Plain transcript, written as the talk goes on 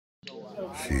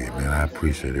Shit, man, I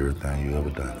appreciate everything you ever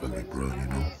done for me, bro, you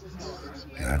know.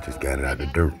 And I just got it out the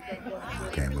dirt. I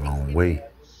came a long way.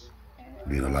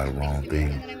 Did a lot of wrong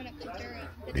things.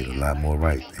 Did a lot more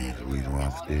right things. The reason why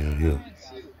I'm still here.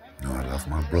 You know, I lost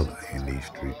my brother in these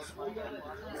streets.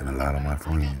 And a lot of my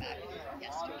friends.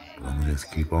 But I'm gonna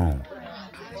just keep on.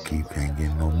 Can't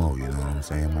get no more, you know what I'm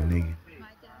saying, my nigga?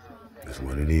 That's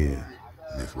what it is.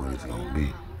 That's what it's gonna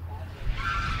be.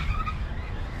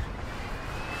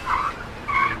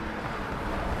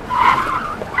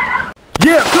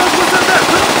 Yeah, cuz, what's up now,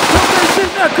 cuz? Talk that shit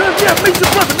now, cuz. Yeah, meet your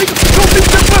brother, nigga. Go meet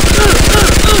your brother.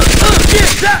 Yeah,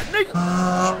 that, nigga.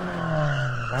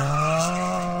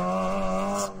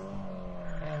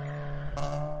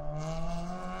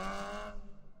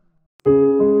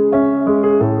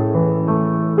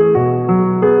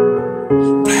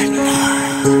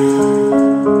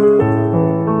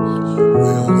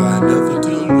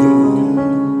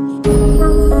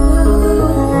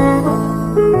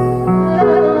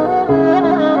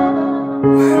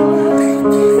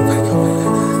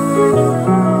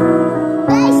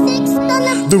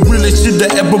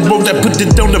 That ever wrote that put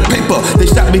it on the paper. They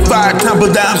shot me 5 times,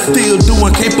 but I'm still doing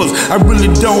capers. I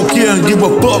really don't care and give a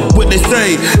fuck what they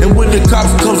say. And when the cops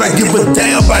comes, I give a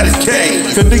damn about his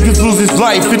case. Cause niggas lose his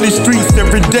life in the streets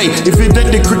every day. If it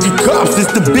ain't the cricket cops, it's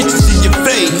the bitches in your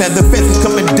face. Now the fence is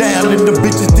coming down and the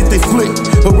bitches think they slick.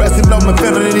 Harassing on my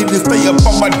family, they need to stay up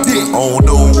on my dick. I don't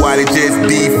know why they just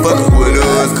be fucking with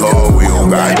us, cause we don't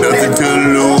got nothing to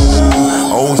lose.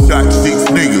 On shot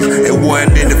 6 niggas and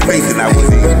 1 in the face, and I was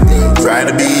in trying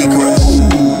to be cool.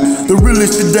 The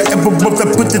realest shit that ever wrote, I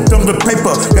put it on the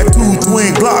paper. Got 2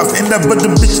 twin Glocks and that but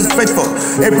the bitch is faithful.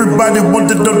 Everybody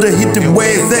wanted them to hit them where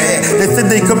it's at. They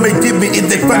said they come and get me if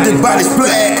they find their body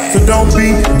splat. So don't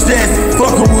be just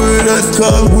fucking with us,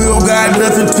 cause we don't got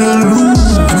nothing to lose.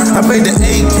 I made the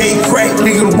AK crack,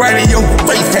 nigga, right in your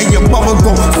face. Hey, your mama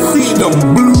gon' see the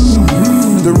blues.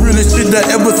 The realest shit that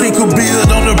ever seen could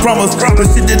build on the promise. The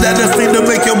shit that I done seen to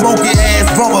make your monkey ass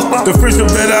vomit. The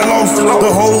friendship that I lost, the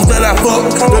hoes that I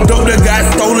fucked, the dope that got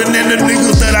stolen, and the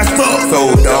niggas that I stuck.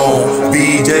 So don't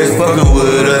be just fucking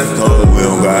with us, cause we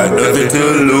don't got nothing to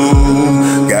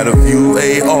lose. Got a few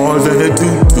ARs and a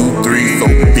 223. So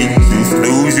bitch, you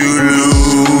snooze, you lose.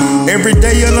 Every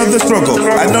day another struggle,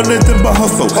 I know nothing but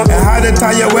hustle. And how to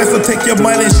tie your ass or take your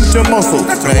money and shoot your muscle.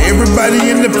 Man,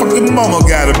 everybody in the fucking mama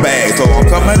got a bag. So I'm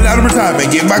coming out of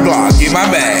retirement, get my Glock, get my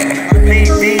bag. These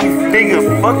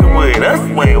niggas fucking with us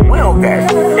when we don't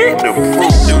got shit to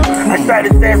prove. I tried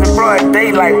to stand in broad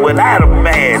daylight without a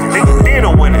mask. Niggas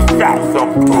didn't win a shot,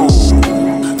 some fool.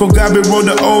 From God be roll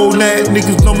the old nat,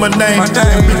 niggas know my name. And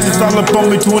bitches all up on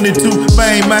me 22,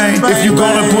 bang, bang. If you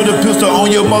gonna put a pistol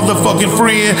on your motherfucking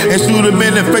friend and shoot him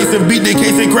in the face and beat the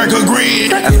case and crack a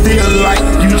grin, I feel like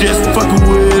you just fucking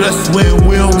with us when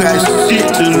we don't got shit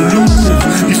to lose.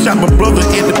 You shot my brother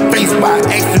in the face by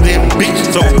accident, bitch,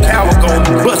 so coward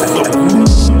gon' bust some.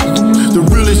 The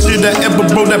realest shit I ever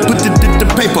wrote, I put it in the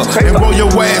paper. And roll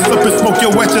your ass up and smoke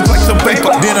your ass just like some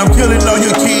vapor. Then I'm killing all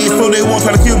your kids so they won't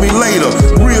try to kill me later.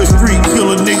 Real street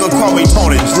killer nigga, call me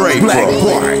Tony Draper. Black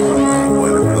boy.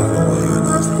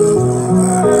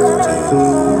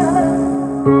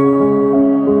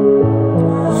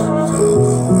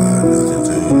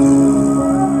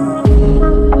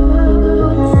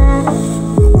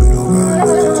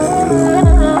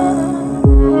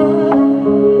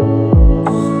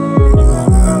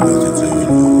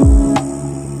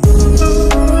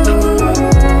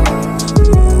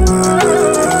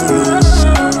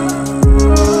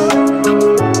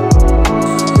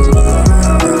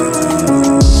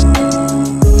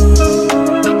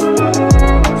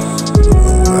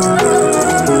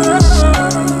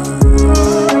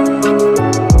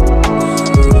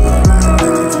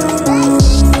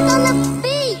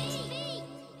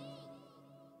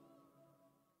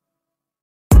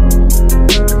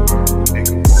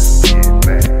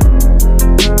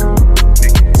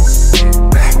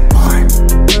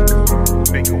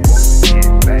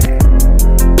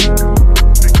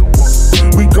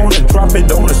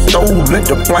 Let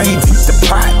the flames heat the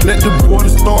pot. Let the water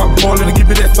start boiling and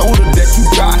give me that soda that you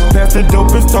got. Pass the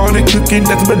dope and started cooking,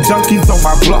 that's my junkies on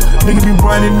my block. Nigga be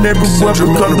running everywhere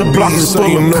because the block is full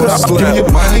of cups. Give me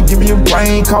your money, give me your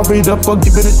brain, coffee it up or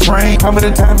give it a train. How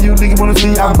many times you nigga wanna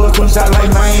see I bust one shot like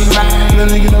mine?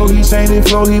 Let nigga know he changing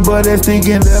flow, he but that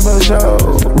stinking never show.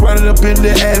 Running up in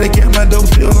the attic and my dope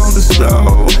still on the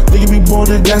stove. Nigga be born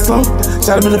to gas up,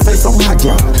 shot him in the face on my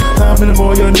drop. How many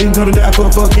more young niggas gonna die for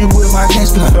fucking with my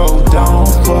cash flow? So don't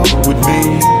fuck with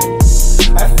me.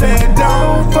 I said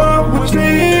don't fuck with me.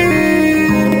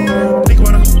 Nigga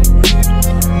wanna,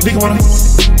 nigga wanna,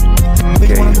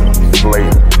 nigga wanna.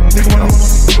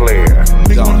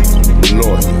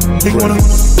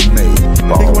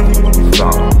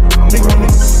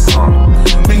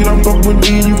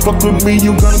 fuck with me,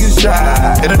 you gonna get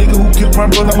shot. And a nigga who killed my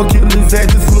brother, I'ma kill his ass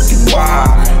just looking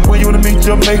wild. When you wanna meet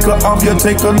your maker, I'm your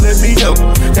taker, let me know.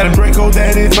 Got a Draco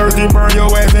that is thirsty, burn your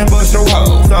ass and bust your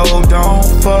hoe. So don't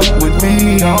fuck with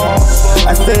me.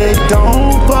 I said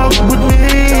don't fuck with me.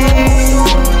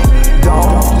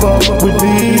 Don't fuck with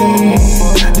me.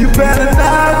 You better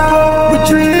not fuck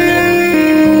with me.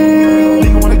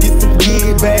 Nigga wanna get some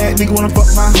kid bad, nigga wanna fuck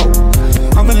my hoe.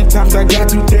 How many times I got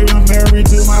to tell you married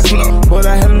to my club? But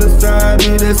I had a little side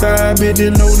bitch, that side bitch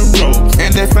didn't know the ropes.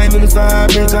 And that same little side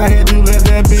bitch, I had to let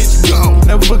that bitch go.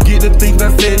 Never forget the things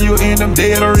I said, you end up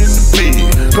dead or in the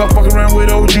bed. Go fuck around with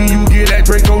OG, you get that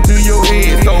Draco to your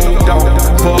head. So don't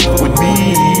fuck with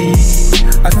me.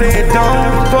 I said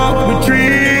don't fuck with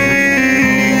trees.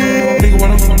 Nigga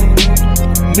wanna,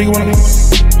 nigga wanna,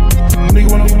 nigga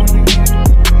wanna,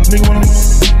 nigga wanna,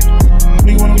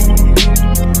 nigga wanna,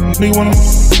 nigga wanna,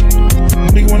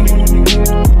 nigga wanna,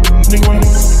 nigga wanna,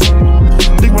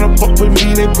 nigga wanna fuck with me,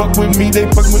 they fuck with me, they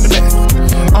fuck with the best.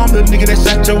 I'm the nigga that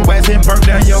shot your ass and burnt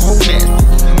down your whole nest.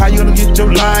 How you gonna get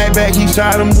your life back? He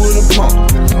shot him with a pump.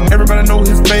 Everybody know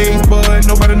his face, but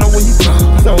nobody know where he's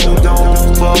from. So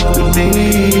don't fuck with me.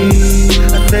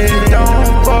 I said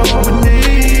don't fuck with me.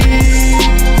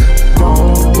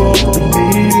 Don't fuck with me.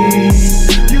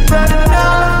 You better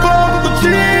not fuck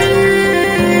with me.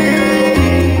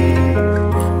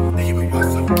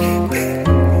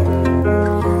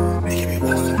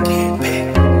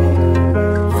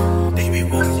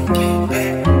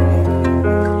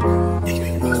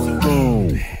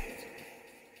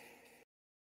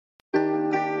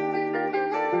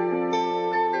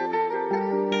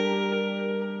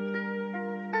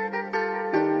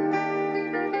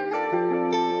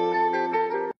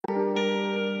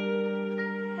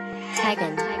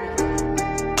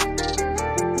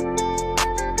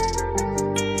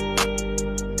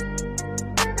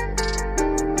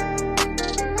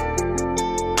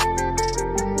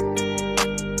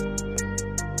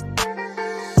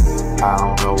 I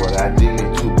don't know what I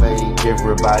did to make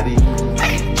everybody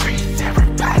hate trees.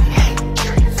 Everybody hate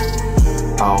trees.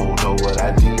 I don't know what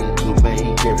I did to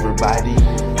make everybody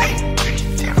hate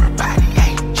trees. Everybody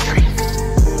hate trees.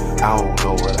 I don't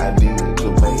know what I did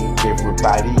to make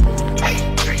everybody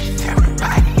hate trees.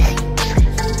 Everybody hate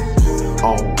trees. I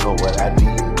don't know what I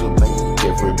did to make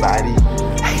everybody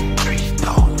hate trees.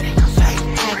 No niggas hate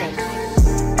trees.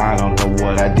 I don't know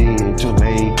what I did to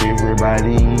make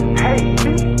everybody hate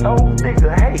me. Oh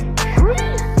nigga hate trees.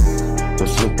 The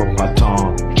slip of my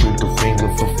tongue, trigger finger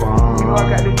for fun. You know I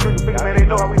got this trigger finger, man. They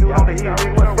know how we do it on the hill.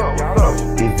 What's up? What's up?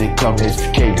 If it come as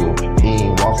Kegel, he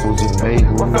ain't waffles and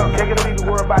bagels. What's up? Kegel don't need to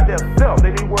worry about themselves. They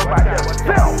need to worry about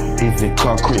themselves. If it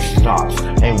come Chris Knox,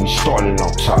 and we started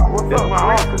on top. What's up,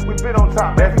 my uncle? We been on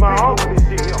top. That's my uncle. This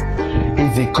shit here.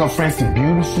 If it come Francie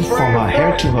Beautiful, from her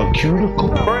hair to her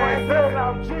cuticle.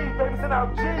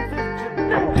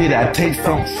 Did I take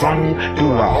something from you?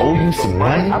 Do I owe you some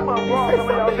money? I'm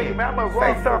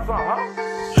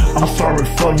sorry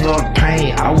for the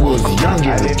pain. I was young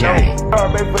in the game.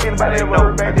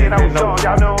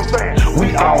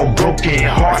 We all broken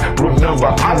heart. Remember,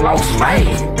 I lost mine.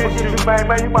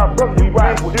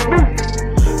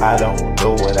 I don't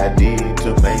know what I did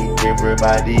to make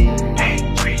everybody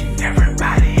hate trees.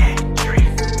 Everybody hate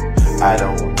trees. I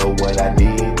don't know what I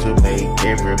did to make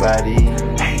everybody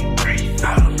hate trees.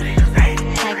 All them niggas hate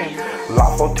trees.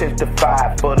 Lawful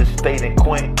testified for the state and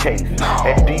Quinn case.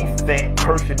 A decent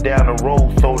person down the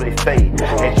road, so they say.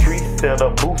 And trees sell a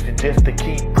boosted just to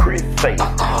keep Chris safe.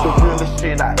 The realest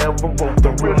shit I ever wrote,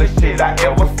 the realest shit I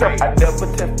ever say. I never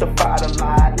testified a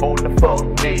lie on the fuck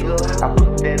nigga. I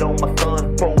put that on my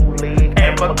son's phone leg.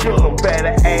 And my killer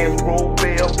better ass roll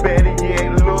bell, better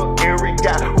yet look Eric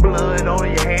got blood on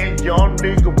your hands, young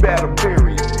nigga better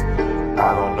bury it.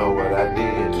 I don't know what I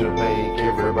did to make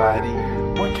everybody.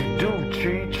 What you do,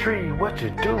 tree, what you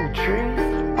do, tree?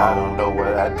 I don't know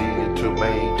what I did to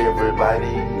make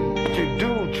everybody. What you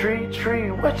do,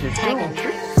 tree, what you do,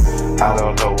 tree? I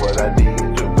don't know what I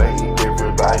did to make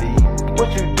everybody. What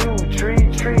you do,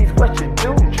 trees, what you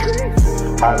do,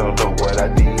 trees? I don't know what I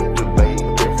did to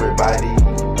make everybody.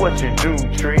 What you do,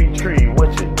 tree,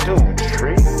 what you do,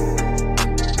 tree?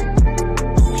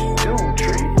 What you do,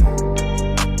 tree?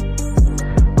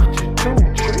 What you do,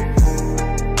 tree?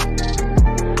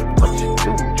 What you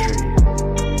do, tree?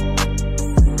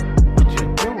 What you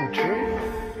do, tree?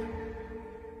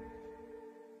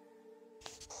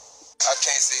 I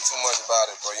can't say too much about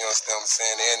it, bro. You understand what I'm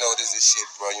saying? They know this is shit,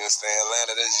 bro. You understand?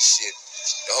 Atlanta, this is shit.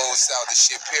 the whole South, the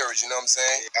shit period, you know what I'm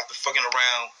saying? After fucking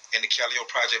around in the Calio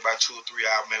project by 2 or 3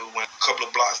 hours, man, we went a couple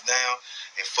of blocks down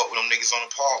and fucked with them niggas on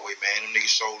the parkway, man. Them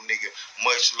niggas showed nigga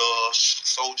much love.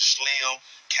 Soldier Slim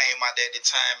came out there at the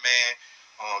time, man.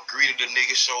 Greeted the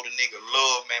nigga, showed the nigga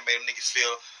love, man. Made them niggas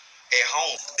feel at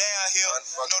home. Down here,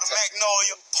 you know, the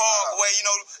Magnolia, Parkway, you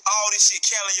know, all this shit,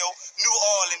 Calio, New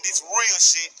Orleans, this real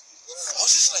shit.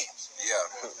 Soldier Slim.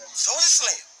 Yeah. Soldier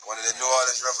Slim. One of the New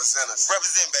Orleans representatives.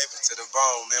 Represent, baby. To the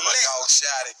bone, man. My dog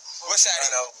shot it. What shot it?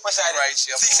 You know, what shot it? Right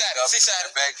here.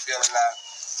 Six-shot. Back feeling alive.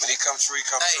 When he come true, he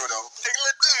come true, though.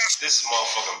 This is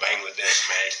motherfucking Bangladesh,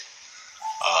 man.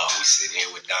 We sitting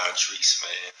here with Dontrece,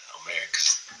 man.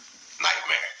 America's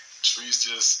nightmare. Treece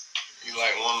just, he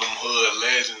like one of them hood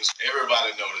legends.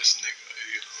 Everybody know this nigga.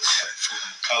 You know, like from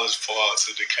College Park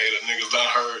to Decatur, niggas done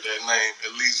heard that name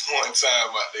at least one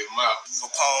time out their mouth.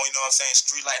 Capone, you know what I'm saying?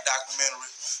 Street Light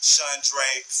documentary, Sean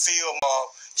Dre, Field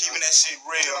Mob, keeping that shit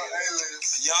real.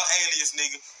 Young alias,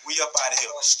 nigga. We up out of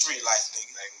here. Street life,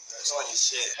 nigga.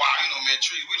 Shit. Wow, you know, man,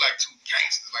 Treece, we like two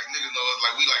gangsters. Like niggas know us,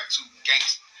 like we like two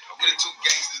gangsters. We the two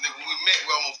gangsters, nigga. When we met,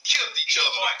 we almost killed each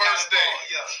other the first day.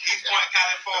 Yeah, East Point,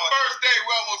 California. The first day,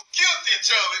 we almost killed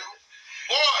each other.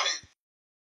 Boy.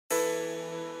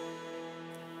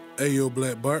 Hey, yo,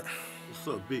 Black Bart. What's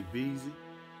up, Bigg Beezy?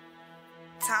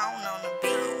 Town on the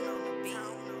beat.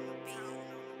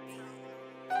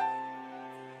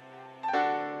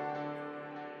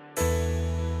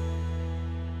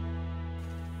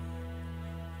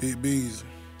 Bigg Beezy.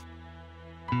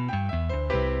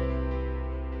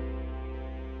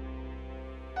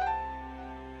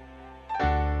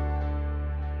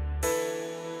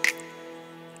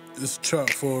 It's a trap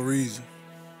for a reason.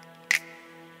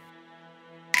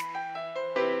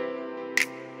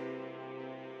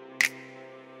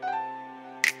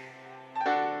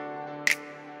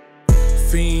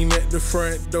 Fiend at the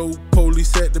front door,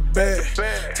 police at the back.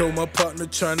 Told my partner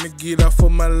tryna get off of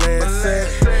my last sack.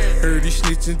 Heard he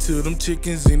snitching to them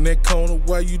chickens in that corner.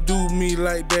 Why you do me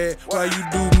like that? Why you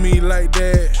do me like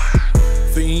that?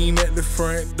 Fiend at the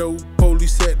front door,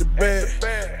 police at the back.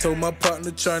 Told my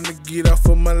partner tryna get off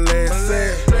of my last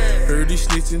sack. Heard he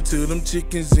snitching to them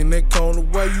chickens in that corner.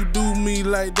 Why you do me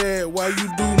like that? Why you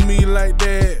do me like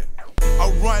that?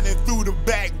 I'm running through the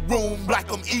back room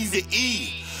like I'm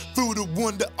Eazy-E. Through the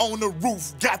window on the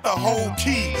roof, got the whole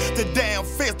key. The damn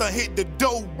fence done hit the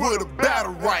door with a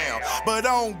battle round. But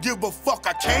I don't give a fuck,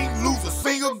 I can't lose a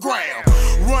single ground.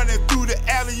 Running through the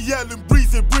alley yelling,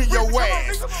 Breezy, bring your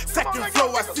ass. Second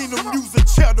floor, I seen them use a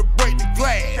chair to break the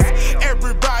glass.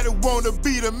 Everybody wanna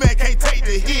be the man, can't take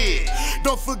the hit.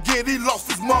 Don't forget he lost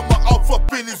his mama off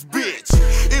up in his bitch.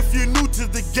 If you're new to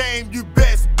the game, you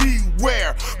best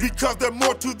beware. Because there's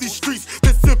more to these streets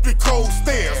than simply cold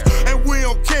stairs. And we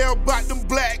don't care about them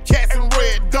black cats and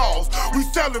red dogs. We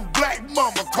sellin' black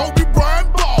mama, Kobe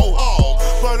Bryant ball hog.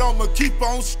 But I'ma keep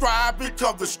on striving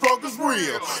because the struggle's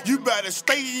real. You better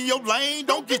stay in your lane,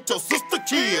 don't get your sister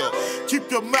killed.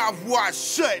 Keep your mouth wide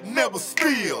shut, never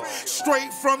spill.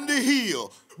 Straight from the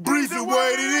hill, Breezy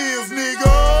what it is, nigga.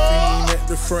 Fiend at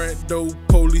the front door,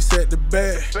 police at the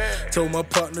back. Told my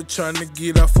partner tryna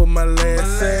get off of my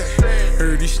last sack.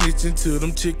 Heard he snitching to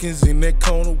them chickens in that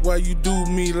corner. Why you do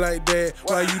me like that?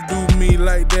 Why you do me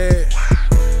like that?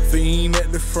 Fiend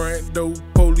at the front door,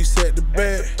 police at the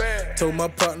back. Told my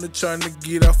partner tryna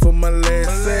get off of my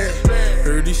last sack.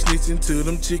 Heard he snitching to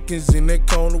them chickens in that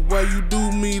corner. Why you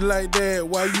do me like that?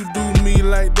 Why you do me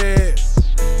like that?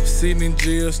 Sitting in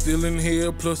jail, still in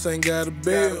here, plus ain't got a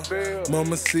bail.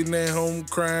 Mama sitting at home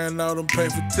crying, all them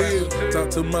painful tears. Talk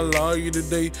to my lawyer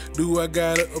today, do I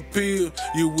gotta appeal?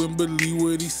 You wouldn't believe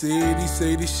what he said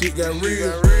this shit got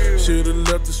real. Should've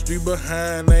left the street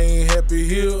behind, I ain't happy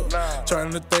here.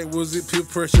 Trying to think, was it peer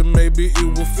pressure, maybe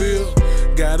it will feel.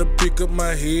 Gotta pick up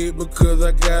my head because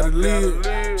I gotta live.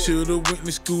 Should've went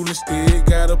to school instead,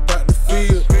 got up out the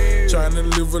field. Trying to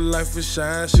live a life of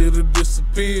shine, should've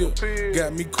disappeared.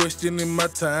 Got me questioning my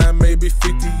time, maybe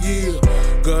 50 years.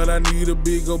 God, I need a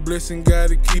big old blessing,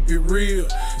 gotta keep it real.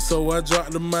 So I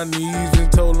dropped to my knees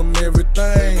and told him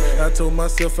everything. I told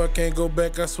myself I can't go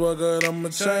back, I swear God I'ma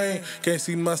change. Can't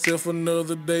see myself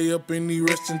another day up in the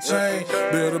resting chain.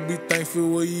 Better be thankful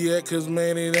where you at, cause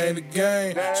man, it ain't a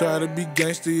game. Try to be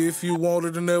gangster if you want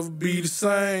it to never be the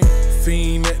same.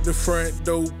 Fiend at the front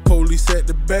door, police at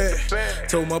the back.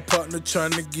 Told my partner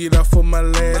tryna get off of my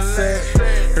last sack.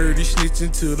 Heard he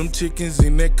snitching to them chickens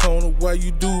in that corner. Why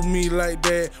you do me like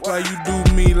that? Why you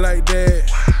do me like that?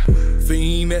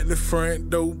 Fiend at the front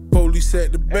door, police police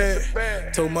at the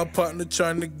back. Told my partner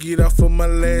trying to get off of my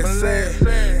last sack.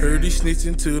 Heard he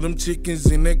snitching to them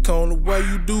chickens in that corner. Why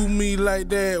you do me like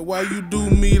that? Why you do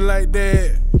me like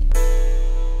that?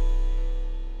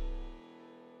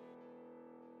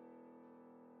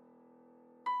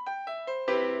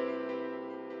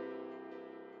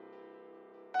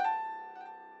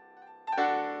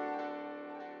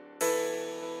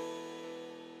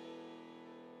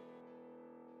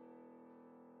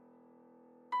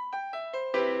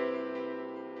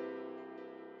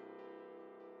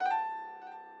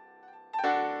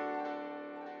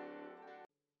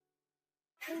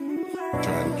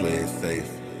 Try to play it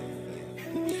safe.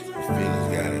 My feelings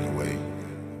got in the way.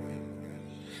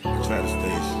 I try to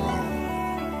stay strong,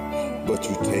 but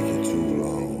you take it too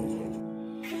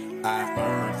long. I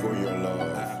earn for your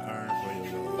love.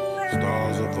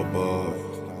 Stars up above.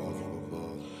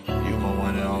 You my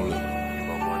one and only.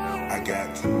 I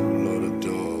got two little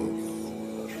dogs.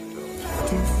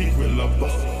 Two secret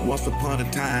lovers. Once upon a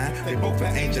time, they both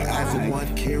had angel eyes and one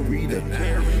carried a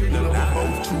little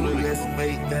both truly, let's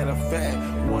make that a fact.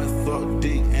 One suck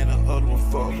dick and the other one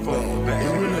fuck back.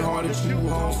 It's really hard to chew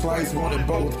on, slice one and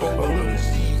both. A little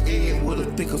egg with a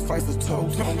thicker slice of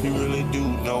toast. He really do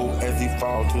know as he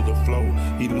fall to the floor,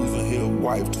 he losing his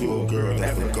wife to a girl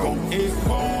that's a goat. It's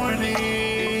morning,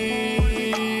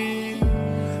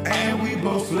 and we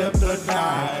both slept the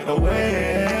night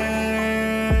away.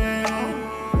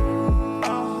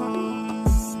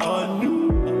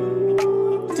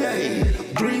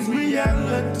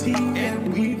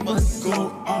 And we must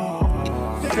go on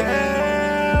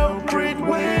separate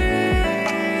ways.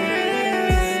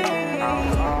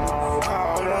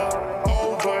 Caught up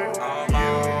over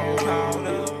you.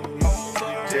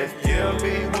 Just tell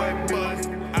me what was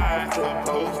I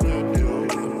supposed to do.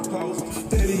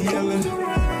 Steady yelling,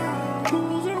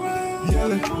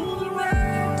 yelling,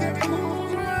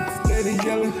 steady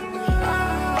yelling.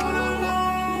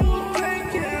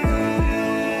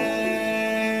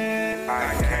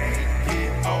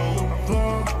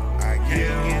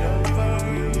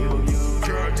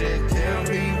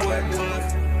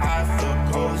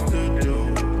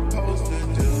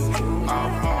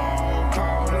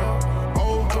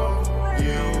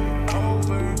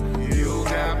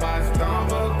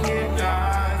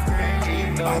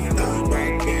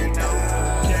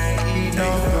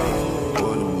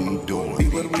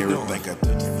 Everything I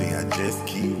touch, see, I just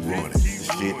keep running. The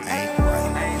shit ain't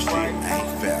right, the shit ain't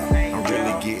fair. I'm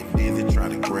really getting dizzy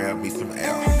trying to grab me some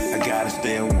air. I gotta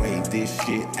stay away, this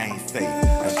shit ain't safe.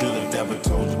 I should've never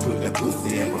told you, put that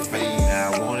pussy in my face.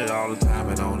 Now I want it all the time,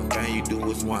 and the only thing you do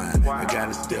is whine. I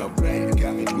gotta step back,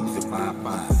 got me losing my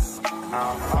mind.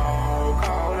 I'm all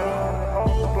caught up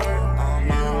over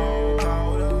you.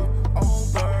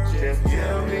 Just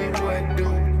tell me what do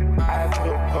I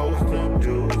supposed to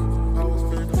do.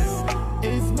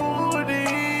 It's morning,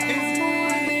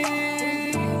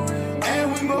 and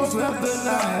we both left the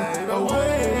night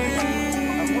away.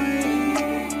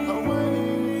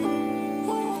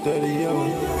 Steady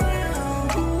yelling,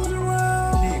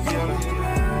 keep yelling,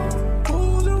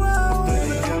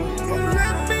 steady yelling.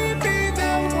 Let me be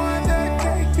the one that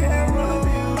take care of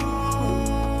you.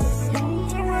 Tell me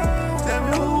who's around, tell me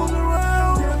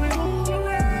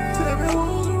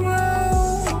who's around.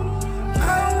 I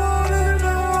wanna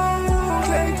know,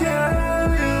 take care of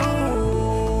you.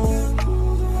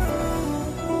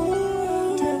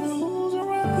 Tell me who's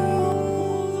around,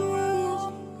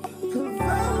 'cause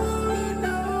I wanna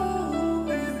know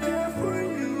it's there for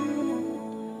you.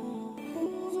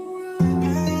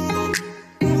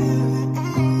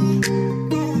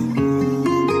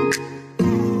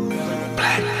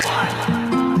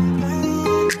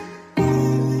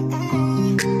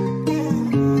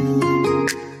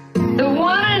 The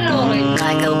one and only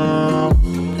Michael.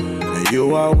 And you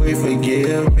always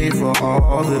forgive me for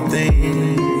all the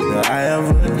things that I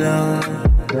ever done.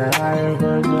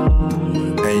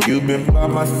 And you've been by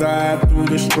my side through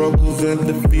the struggles and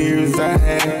the fears I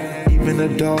had, even the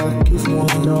darkest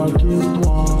one.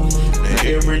 And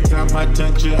every time I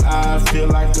touch your eye, I feel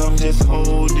like I'm just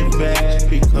holding back,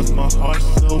 because my heart's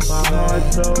so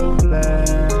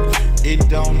glad. It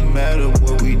don't matter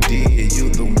what we did,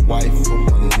 you're the wife of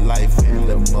my life and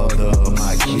the mother of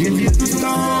my kids. Give you the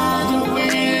stars, the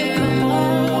wind, the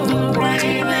moon, the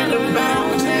rain, and the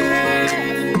mountain.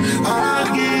 I'll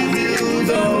give you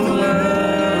the world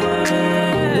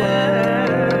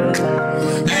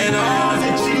and all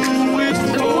that you wish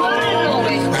for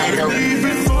and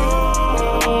even more.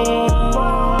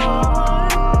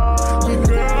 But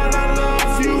girl, I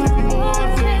love you more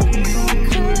than you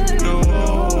could know.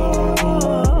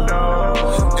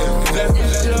 If that's the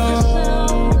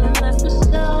show,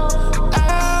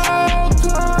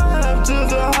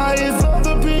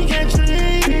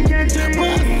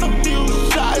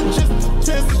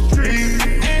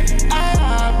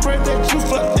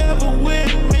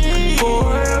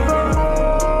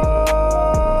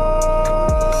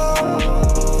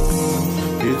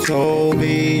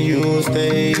 be, you'll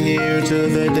stay here till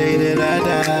the day that I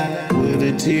die. With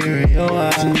a tear in your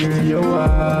eye.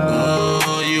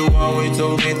 Oh, you always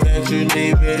told me that you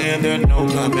leave it and there's no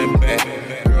coming back.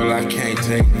 Girl, I can't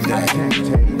take that.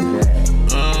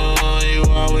 Oh, you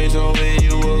always told me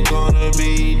you were gonna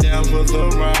be down for the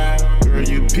ride. Girl,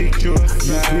 you picked your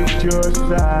side.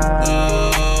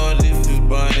 Oh, this is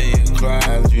Bonnie and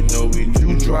Clyde. You know we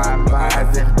do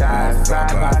drive-bys and die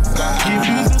side by side. Give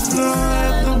you the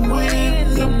sun, the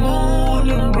wind, the moon,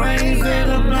 the rains, and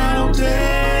the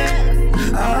mountains.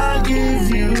 I'll give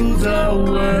you the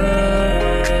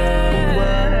world.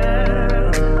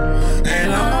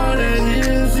 And all that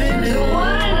is in it.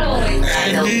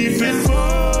 And even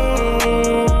more.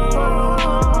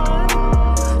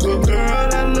 But girl,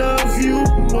 I love you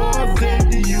more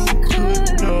than you could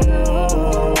know.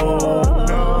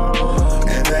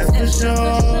 And that's for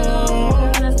sure.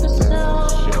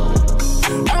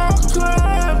 I'll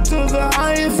climb to the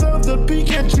highest of the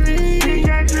pecan tree.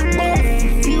 A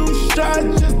few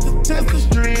shots just to test the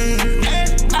stream.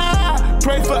 And I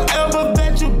pray forever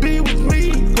that you'll be with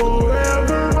me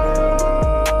forever.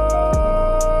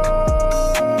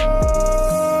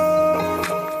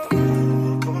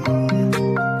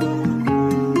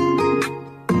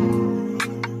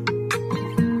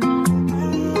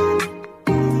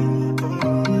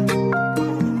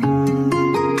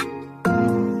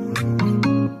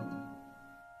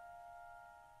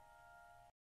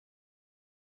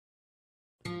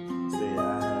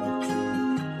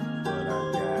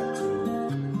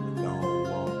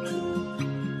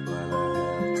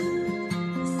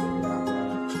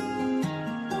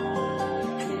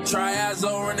 Triads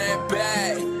over in that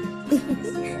bag.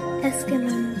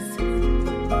 Eskimos.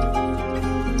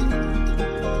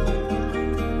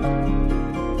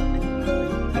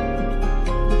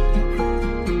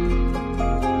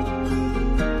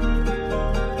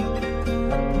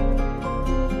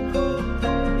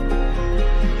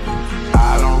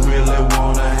 I don't really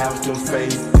wanna have to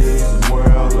face this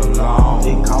world alone.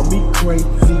 They call me crazy.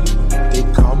 They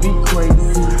call me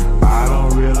crazy. I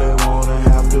don't really wanna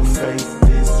have to face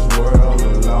this world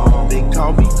alone. They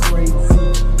call me crazy.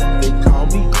 They call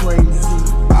me crazy.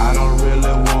 I don't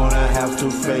really wanna have to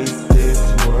face this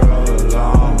world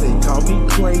alone. They call me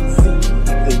crazy.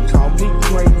 They call me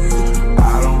crazy.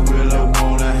 I don't really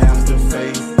wanna have to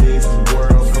face this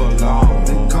world for long.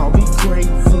 They call me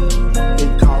crazy. They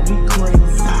call me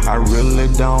crazy. I really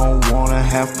don't wanna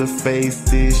have to face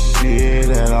this shit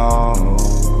at all.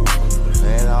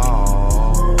 At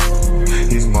all.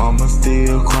 His mama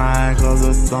still crying cause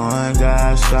her son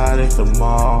got shot at the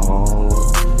mall.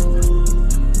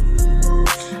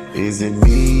 Is it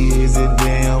me, is it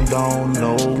them, don't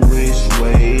know which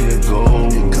way to go.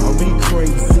 They call me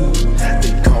crazy,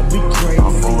 they call me crazy.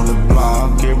 I'm on the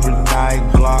block every night,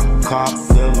 Glock cops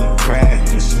selling crack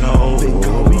and snow. They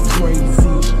call me crazy,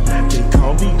 they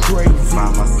call me crazy.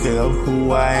 Find myself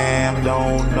who I am,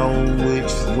 don't know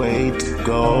which way to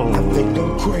go. I think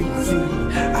I'm crazy,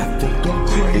 I think I'm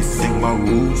crazy. It's in my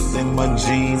roots, in my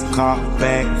jeans, cock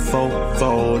back,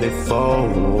 444.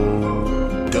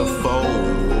 The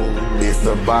fold. It's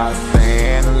about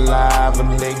staying alive, a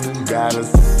nigga gotta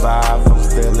survive. I'm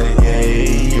selling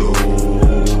yayo.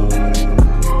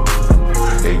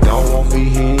 They don't want me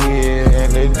here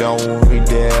and they don't want me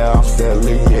there. I'm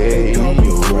selling yayo.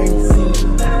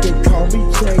 They call me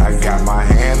crazy. I got my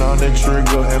hand on the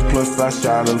trigger and plus I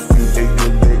shot a few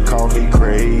niggas. They call me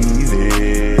crazy.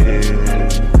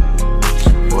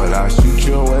 But I shoot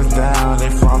your ass down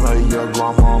in front of your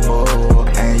grandmama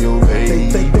and your baby. They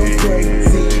think I'm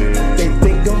crazy. They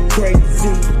think I'm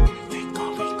crazy.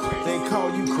 They call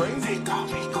you crazy. They call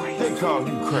me crazy. They call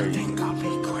you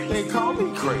crazy. They call me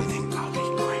crazy.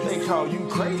 They call you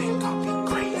crazy.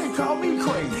 They call me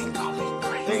crazy.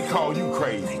 They call you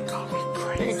crazy.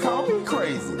 They call me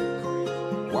crazy.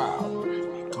 Wow.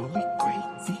 They call me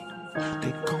crazy.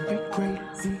 They call me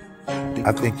crazy.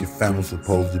 I think your family's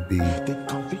supposed to be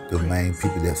the main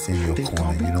people that's in your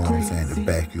corner, you know what I'm saying, to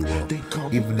back you up.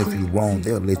 Even if you're wrong,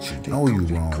 they'll let you know you're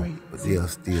wrong, but they'll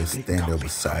still stand up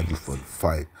beside you for the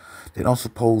fight. They don't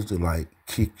supposed to like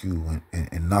kick you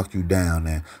and knock you down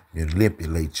and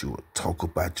manipulate you or talk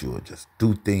about you or just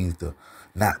do things to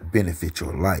not benefit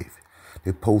your life.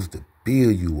 They're supposed to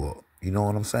build you up, you know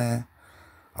what I'm saying?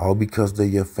 All because they're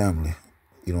your family.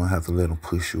 You don't have to let them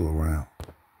push you around.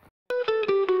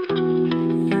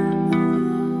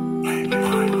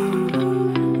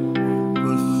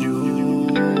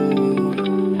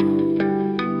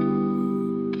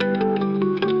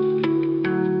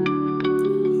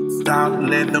 Stop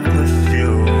letting them push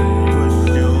you.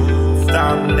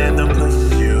 Stop letting them push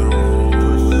you.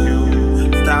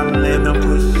 Stop letting them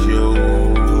push you.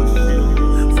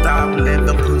 Stop letting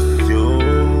them push you.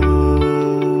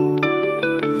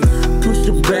 Push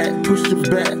it back, push it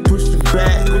back, push it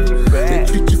back. They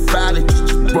treat you foul, they treat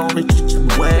you wrong, they treat you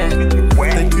whack.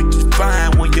 They treat you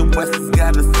fine when your West has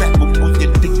got a sack. But when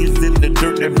your dick is in the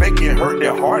dirt, they make it hurt,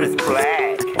 their heart is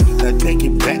black. Now take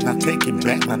it back, now take it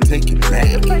back, now take it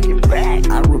back.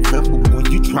 I remember when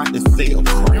you tried to sell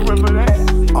crack. Remember that?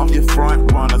 I'm your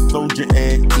front runner, soldier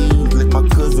at ease. Let my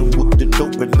cousin whip the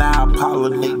dope and now I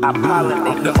pollinate. I'm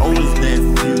the oldest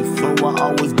nephew, so I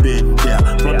always been there.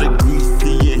 From the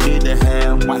greasy your head to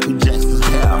have Michael Jackson's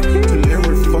hair. To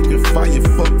every fucking fight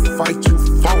you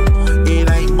fought. It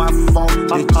ain't my fault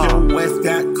that your ass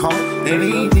got caught. It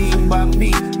ain't even by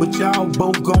me, but y'all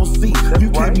both gon' see. You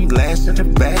can't be lashing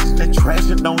and bashing and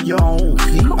trashing on your own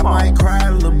feet. I might cry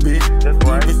a little bit,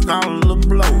 even start a little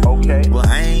blow. Okay. But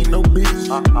I ain't no bitch,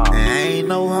 and I ain't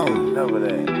no hoe. Never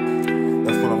that.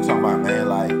 That's what I'm talking about, man.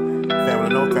 Like, family,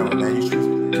 no family, man. You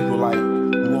treat people like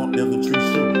you want them to treat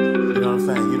you. You know what I'm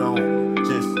saying? You don't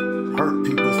just hurt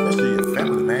people, especially your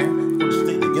family, man. You want to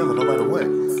stick together no matter what.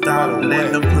 Stop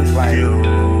letting them push like, you.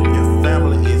 Your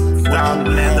family is stop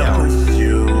letting them push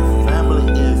you. Your family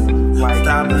is like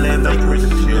stop letting them push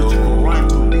you.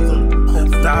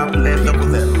 Stop letting them push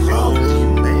you,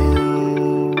 man.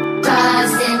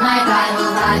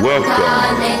 Welcome to the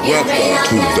pumpkin.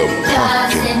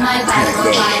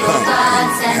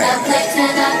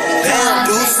 Damn,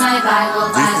 dude.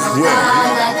 This is what.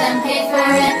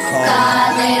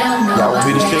 Y'all want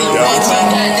me to show y'all?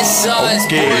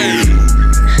 Okay.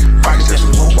 Packages of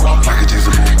moonwalk, packages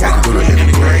of moonwalk. Put her in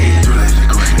the grave.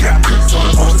 Got prints on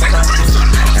the motorcycle.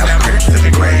 Got prints in the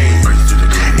grave.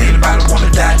 Anybody wanna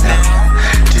die now?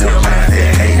 Tell my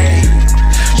that hey.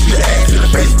 Shoot your ass in the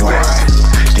face, boy.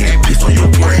 Then piss on your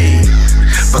grave.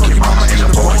 Fuck your mama in the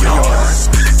barnyard.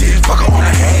 Then fuck her on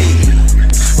the hay.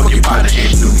 Fuck your partner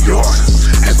in New York.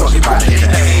 And fuck your partner in the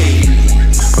A.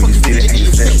 Fuck your city and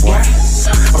your set, boy.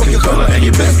 Fuck your color and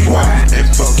your best, boy. And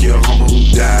fuck your homie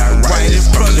who died right in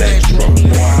front of that truck,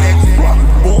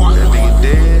 boy. That nigga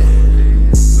dead?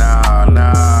 Nah,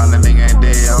 that nigga ain't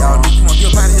dead. Y'all just wanna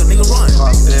get up out of here, nigga, run.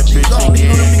 Fuck that bitch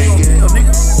again,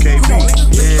 nigga. KB,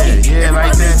 yeah,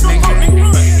 like that, nigga.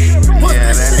 Yeah,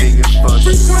 that nigga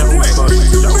fucking so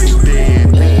dead,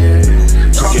 man.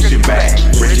 So get your back,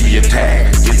 ready your tag.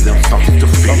 Give them something to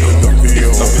feel.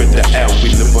 It's up in the air, we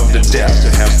live under death to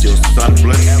have your son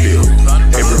blood spilled.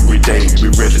 Every day we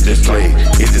ready to slay.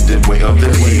 It is the way of the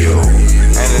hill.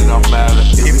 And it don't matter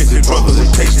if it's your brothers, it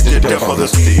takes the death of the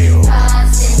steel.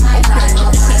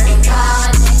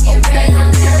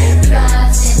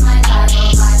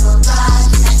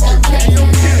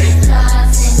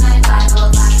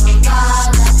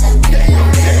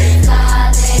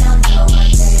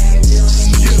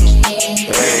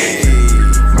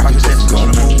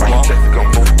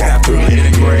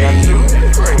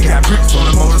 Got bricks on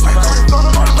the motorcycle.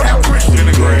 Got bricks in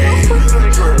the grave.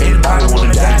 Anybody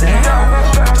wanna die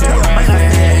now? Tell my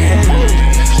man.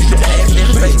 Shoot your ass in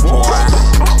the face, boy.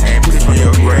 And put it on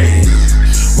your grave.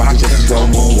 My just go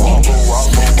moonwalk.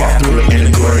 Got through it in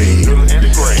the grave.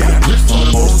 Got bricks on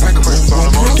the motorcycle.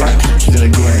 Got bricks in the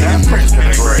grave.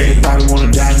 Anybody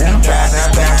wanna die now?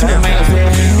 Tell my man.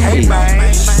 Hey,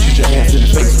 man. Shoot your ass in the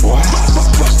face, boy.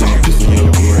 And put it on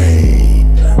your grave.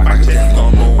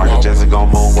 Michael Jackson gon'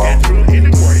 moonwalk. Got through in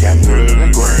the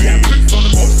grave.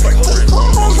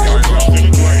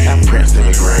 Got Prince in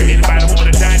the grave. Anybody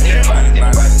wanna die now?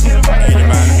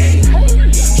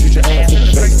 Shoot your ass in the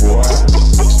face, boy.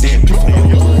 Stand pissed on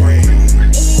your grave.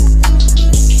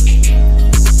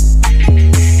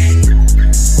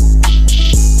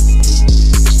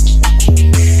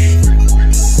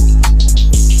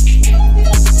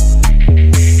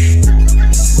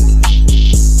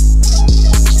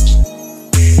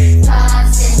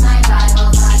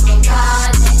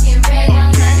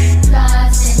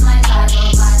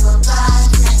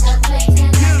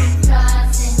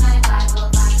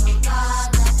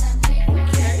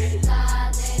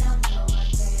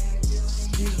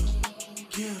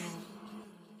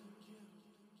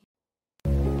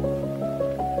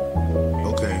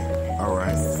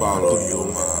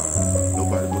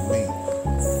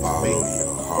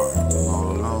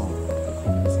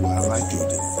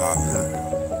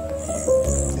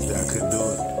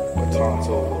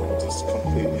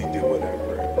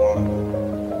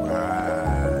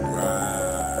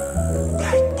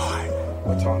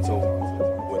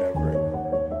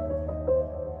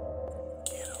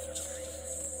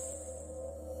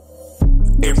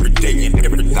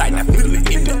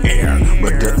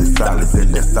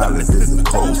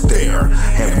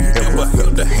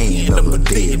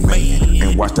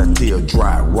 Watch that tear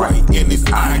dry right in his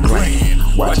eye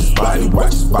gland. Watch his body,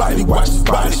 watch his body, watch his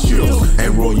body shift.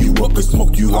 And roll you up and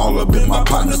smoke you all up in my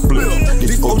partner's split.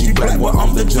 This OG black boy,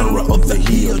 I'm the general of the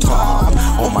hilltop.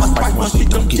 On my spice one shit,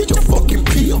 don't get your fucking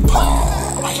peel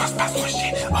pop. On my spice one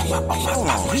shit, on my spice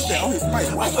one shit. On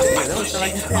my spice one shit,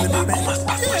 on my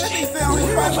spice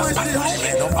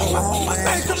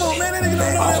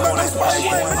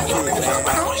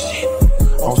one shit.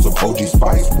 On some OG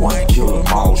Spice, one kill 'em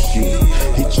all shit.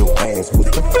 Hit your ass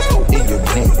with the flow in your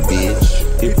neck, bitch.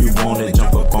 If you wanna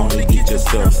jump up on it, get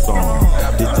yourself some.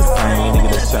 This the same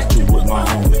nigga that shot you with my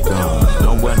homie gun.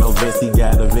 Don't wear no vest, he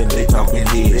got a vest, they talking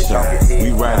headshots. We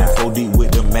riding 4D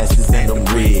with the masses and them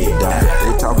red dots.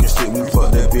 They talking shit, we fuck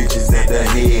the bitches and the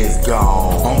heads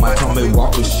gone. On my tummy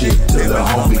walking shit till the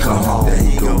homie come home. There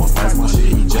he go, fast my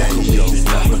shit, he jacking, he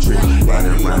slap a trick.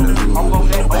 Riding around the room, I'm on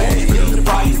that bag,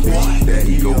 there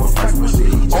he go, fast my shit,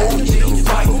 he jacking, he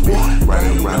slap a bitch.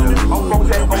 Riding around the room, I'm on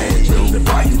that bag,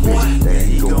 there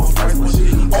he go, fast my shit,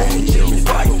 he jacking, he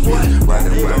slap a bitch.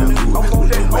 Riding around the room, I'm on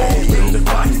that bag, there he go,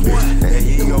 fast my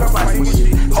shit,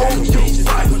 he jacking, he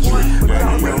slap a bitch.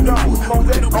 Riding around the room, I'm on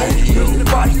that bag, there he go,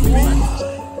 fast my shit.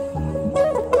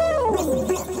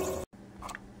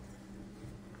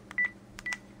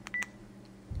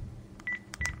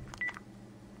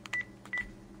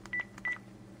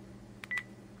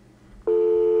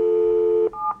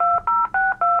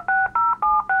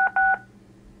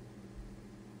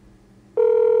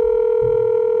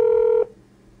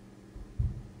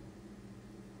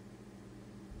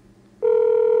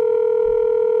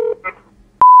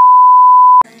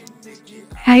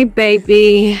 Hey,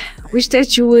 baby. Wish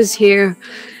that you was here.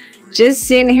 Just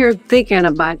sitting here thinking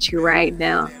about you right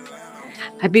now.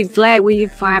 I'd be glad when you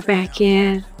fly back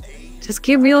in. Just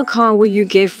give me a call when you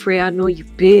get free. I know you're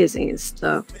busy and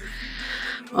stuff.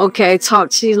 Okay, talk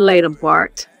to you later,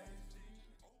 Bart.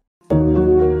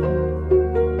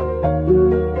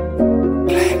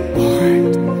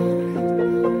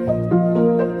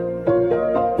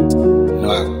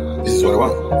 No, this is what I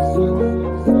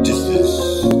want. This is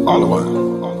all I want.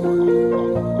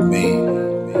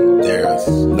 There's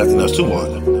nothing else to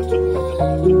want.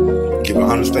 Give me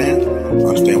understand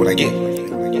what I get.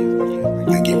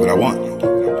 I get what I want.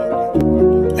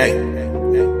 Hey,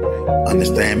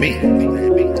 understand me,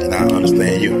 and I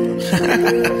understand you.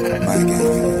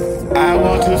 I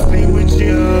want to sleep with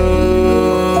you.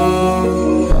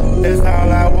 That's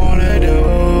all I wanna do.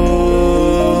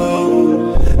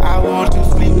 I want to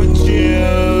sleep with you.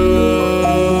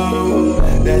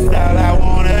 That's all I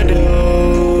wanna do.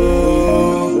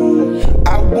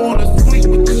 I wanna sleep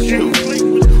with you.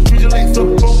 Put your legs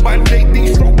up on my neck,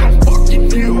 these stroke, I'm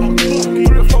fucking you.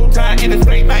 3 or 4 times in the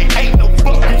same night, ain't no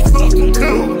fucking stuff to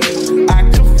do. I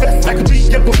confess I could be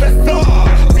your professor.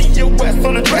 Be your west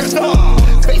on the dresser.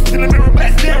 Face in the mirror,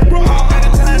 back there raw. At a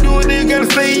time doing it, gotta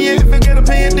say yeah. If I gotta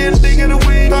pay it, then they gotta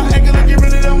wait. Start acting like you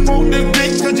really don't want this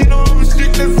dick. Cause you know I'm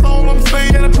shit, that's all I'm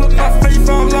saying. Gotta put my face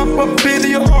all up in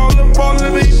your all up, all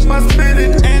of me, my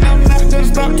spirit. And I'm not gonna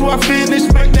stop till I finish.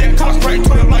 Make that cost right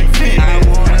 12 like 10. I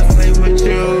wanna stay with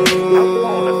you.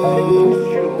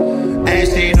 And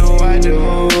she know I do.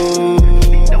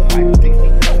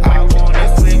 I wanna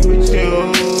sleep with you.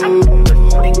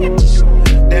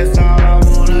 That's all I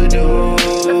wanna do.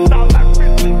 I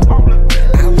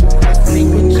wanna sleep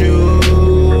with you.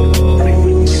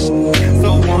 So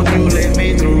won't you let me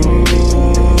through?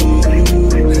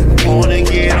 I wanna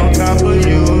get on top of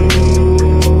you.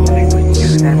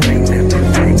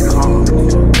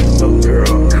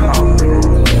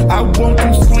 I want to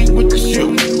sleep with you.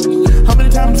 How many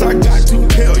times I got to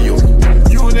tell you?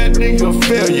 You and that nigga a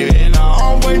failure, and I'll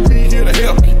always be here to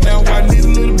help you. Now I need a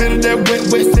little bit of that wet,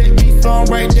 set me song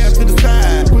right there to the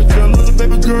side. Put your little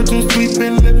baby girl to sleep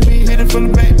and let me hit it from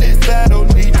the back, that side.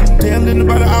 Don't need to tell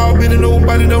anybody, I'll bet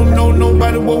nobody don't know,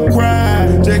 nobody won't cry.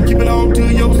 Just keep it all to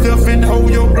yourself and hold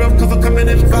your breath, cause I'm coming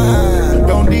in fine.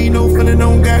 Don't need no feeling,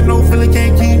 don't got no feeling,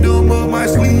 can't keep doing but my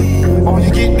sleep. Oh,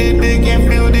 you get that big and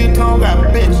feel that tongue, I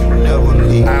bet you never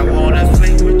leave. I wanna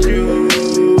sleep with you.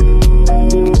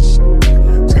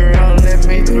 Girl, let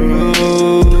me through.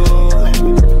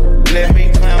 Let me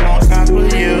climb on top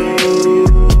of you.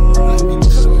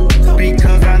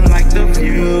 Because I like the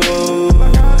view.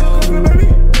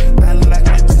 I like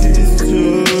the taste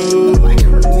too.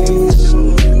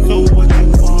 So what you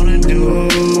wanna do?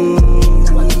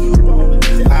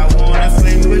 I wanna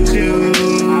sleep with you.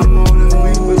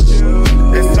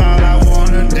 That's all I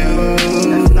wanna do.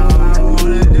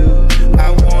 I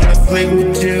wanna sleep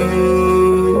with you.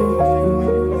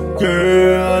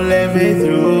 Girl, let me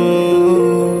through.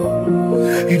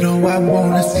 You know I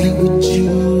wanna sleep with you.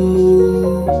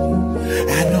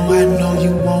 I know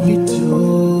you want me to.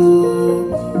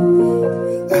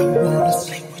 I wanna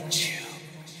sleep with you.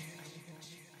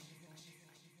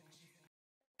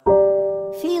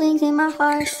 Feelings in my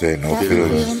heart. He said no Got me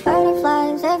feelings. feeling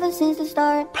butterflies ever since the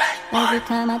start. Every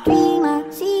time I dream, I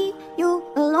see you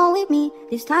alone with me.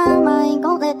 This time I ain't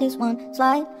gon' let this one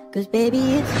slide. Cause baby,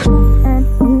 it's you and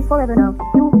me forever now.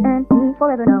 You and me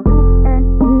forever now.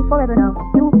 And me forever now.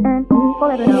 You and me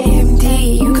forever now.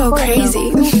 MD, you go crazy.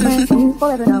 You and me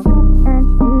forever now.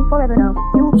 And me forever now.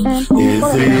 You and me forever now.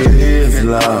 If it is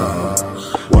love,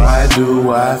 why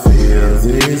do I feel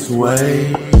this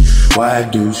way? Why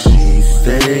do she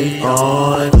stay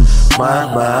on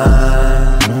my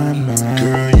mind?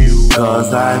 Girl,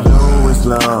 cause I know it's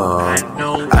love.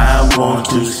 I want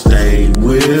to stay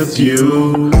with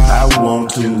you. I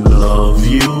want to love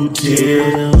you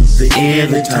till the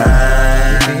end of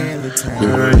time.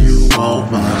 Girl, you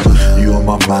on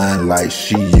my mind like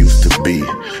she used to be.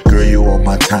 Girl, you on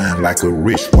my time like a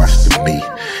wristwatch to me.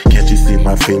 Can't you see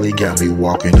my feeling? Got me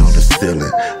walking on the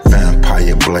ceiling.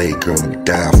 Vampire blade, girl, I'm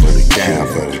down for the kill.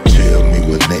 Chill me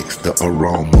with next, the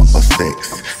aroma of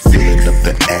sex. Filling up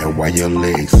the air while your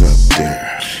legs up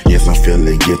there. Yes, I'm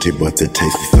feeling guilty, but the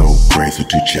taste is so great. So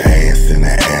put your ass in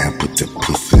the air and put the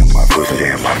pussy in my face.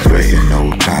 Wasting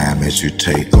no time as you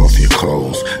take off your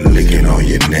clothes, licking on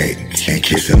your neck and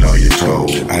kissing on your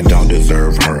toes. I don't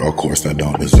deserve her, of course I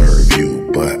don't deserve you,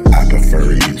 but I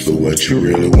prefer you. So what you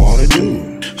really wanna do?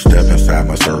 Step inside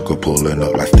my circle, pulling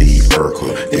up like Steve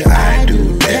Urkel. Yeah, I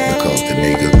do that because the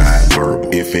nigga's not verbal.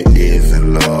 If it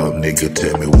isn't love, nigga,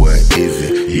 tell me what is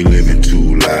it? You living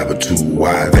too loud but too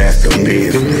wide, that's the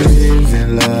business. If it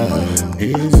isn't love,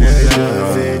 what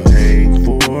does it take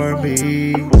for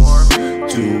me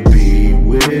to be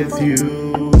with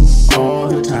you all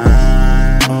the time?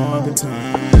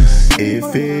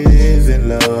 If it isn't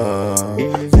love,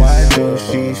 why does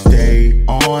she stay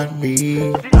on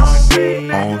me,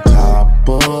 on top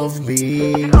of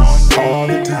me all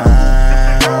the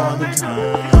time?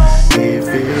 If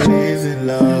it isn't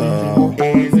love, if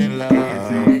it isn't love,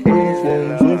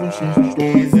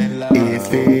 if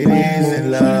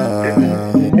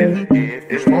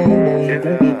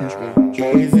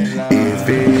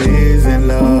it isn't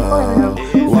love,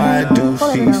 why do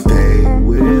she stay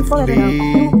with me?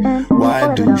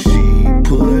 Why do she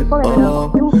put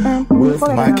up with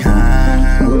my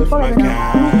kind?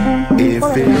 If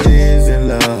it isn't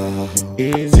love,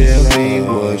 tell me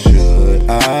what should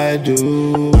I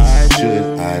do?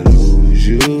 Should I lose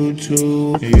you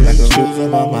too? Like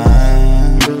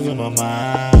I'm losing my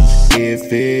mind.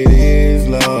 If it is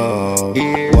love,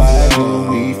 why do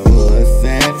we fuss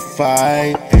and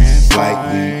fight like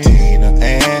we Tina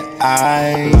and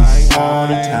I all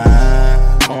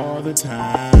the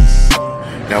time?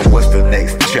 Now what's the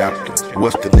next chapter?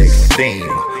 What's the next theme?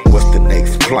 What's the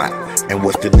next plot? And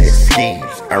what's the next scheme?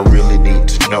 I really need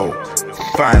to know.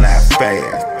 Find out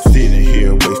fast. Sitting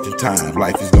here wasting time.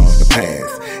 Life is gonna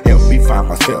pass. Help me find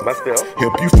myself.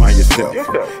 Help you find yourself.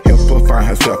 Help her find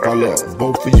herself. I love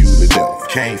both of you to death.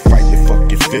 Can't fight the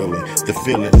fucking feeling. The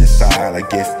feeling inside. I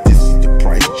guess this is the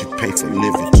price that you pay for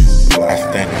living too blind. I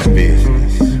stand in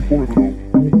business.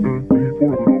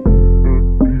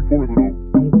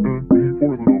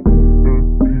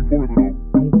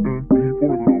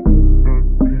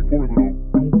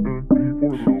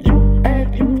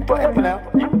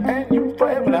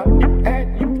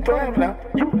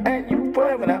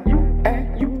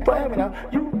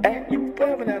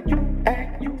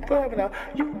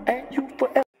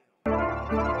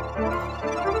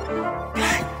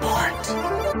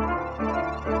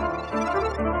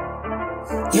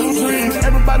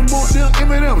 Everybody want them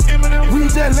M&M. We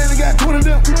that Atlanta got 20 of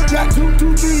them. Got 2,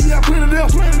 2, 3, yeah, 20 of them.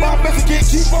 My best can't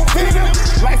keep on fitting them.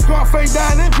 Like Scarface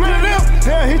dying and 20 of them.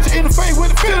 They'll hit you in the face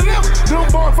with a fit of them. Them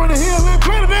boys from the hill and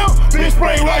 20 of them. Big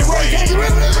spray like right, can't get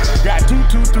rid of them. Got 2,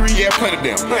 2, 3, yeah, 20 of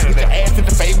them. Hit the ass in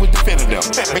the face with the fit of them.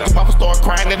 Make a papa start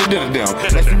crying at the dinner them.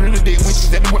 That's what really did when she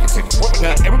said the work.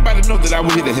 Now everybody knows that I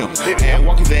will hit him. And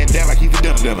walk his ass down like he's a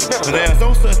dinner. So there's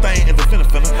no such thing as a finna.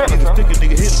 He's a stick a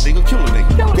nigga, hit a nigga, kill a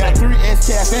nigga. Got 3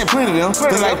 S-cats and plenty of them.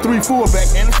 They're like 3 fullback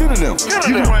and a fit of them.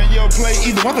 You can run your play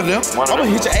either one of them. I'ma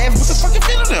hit your ass with the fucking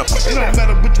fit of them. It don't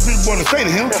matter what you really wanna say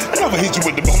to him. I'ma hit you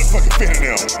with the motherfucking fit of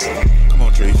them. Come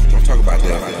on, Tree. Don't talk about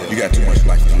that. You got too much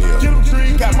life to live. Kill them,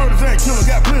 Tree. Got murders and killers.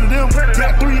 Got plenty of them.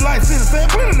 Got 3 life sentences and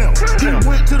plenty of them. He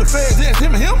went to the feds, that's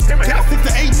him and him. Got 6 to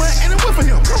 8 months and it went for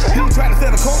him. He tried to set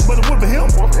a coat, but it went for him.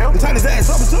 They tied his ass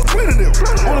up and took plenty of them.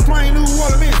 On the plane, New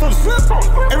Orleans, so the slip.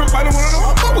 Everybody wanna know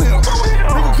I'm over him.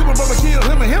 Nigga kill my brother, kill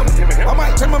him and him. I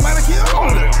might take my mind and kill all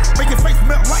of them. Make your face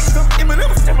melt like some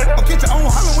M&M's. Or get your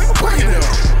own Halloween pocket them.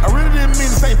 I really didn't mean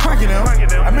to say pocket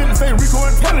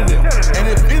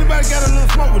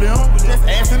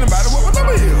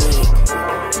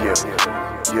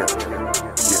Got 3-4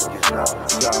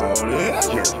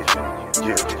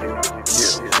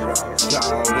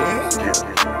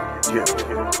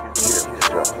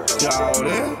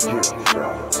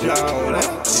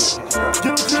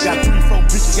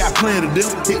 bitches, got plenty of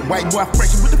them. Hit white boy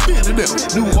fresh with the fin of them.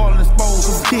 New Orleans exposed,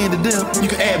 I'm scared of them. You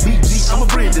can add BG, I'm a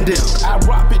friend to them. I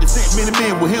rock 50 cent, many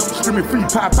men with him. Screaming free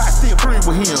pie, still friend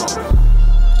with him.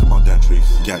 Come on,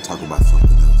 Dontrece, you gotta talk about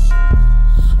something else.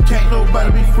 Can't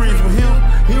nobody be friends with him.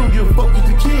 He don't give a fuck if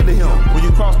you kin to him. When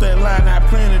you cross that line, I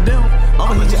plan to them.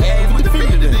 I'ma hit your ass with the fin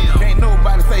of them. Can't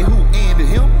nobody say who ended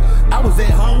him. I was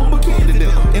at home with my kid to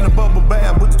them. In a bubble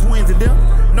bath with the twins of them.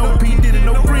 No P Diddy,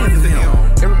 no friends of them.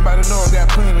 Everybody know I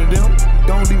got plenty of them.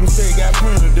 Don't even say got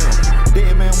plenty of them.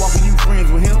 Dead man walking, you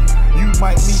friends with him. You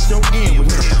might meet your end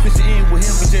with him. Fish your end with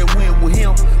him, but just win with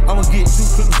him. I'ma get you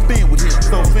to the spin with him.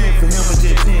 So fan for him, and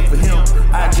just 10 for him.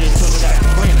 I just told her I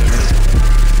got plenty of them.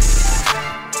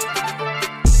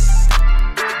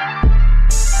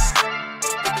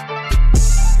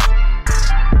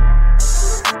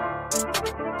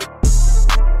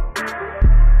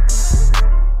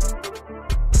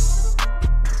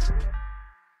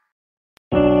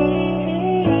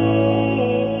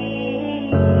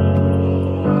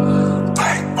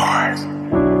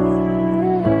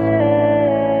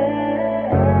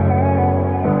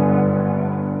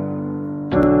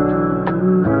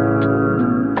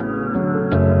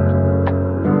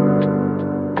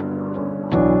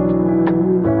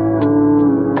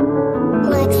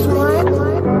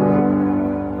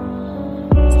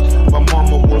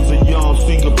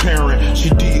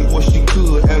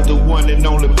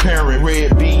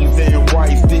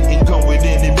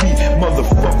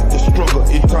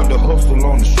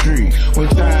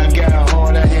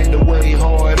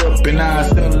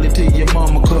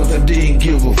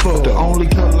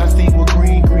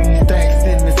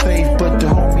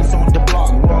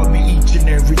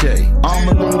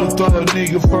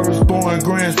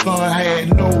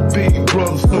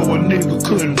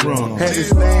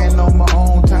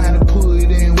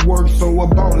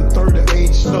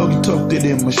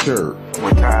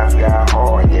 When times got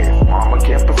hard, yeah, mama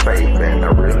kept her faith, and I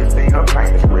really seen her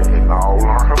pain is written all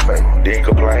on her face. Didn't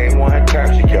complain one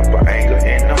time, she kept her anger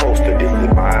in the holster. This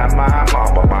is my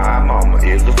mama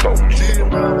is a soldier.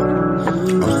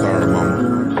 I'm sorry,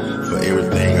 mama, for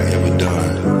everything I ever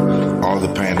done, all the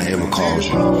pain I ever caused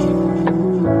you.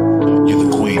 You're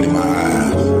the queen in my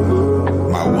eyes,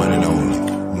 my one and only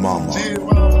mama.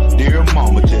 Dear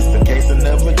mama, just in case I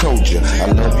never told you,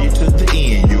 I love you to the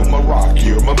end. You're my rock,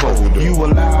 you're my boulder. You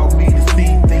allowed me to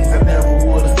see things I never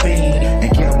would have seen,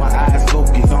 and kept my eyes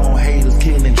focused on haters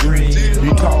killing dreams.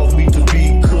 You taught me to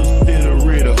be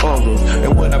considerate of others,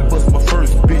 and when I bust my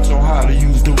first bitch on how to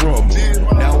use the rubber.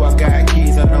 Now I got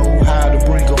kids, I know how to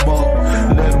bring them up.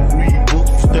 Let them read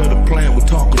books instead of playing with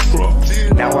Tonka trucks.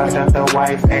 Now I got the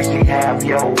wife and she have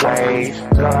your ways.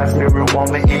 God spirit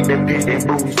woman, independent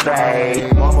boo say.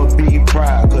 Mama be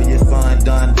proud cause your son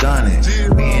done it.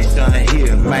 Me and Sean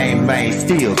here, main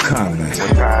still coming.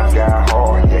 When times got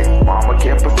hard, yeah, mama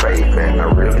kept her faith, and I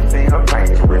really seen her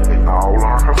pain is written all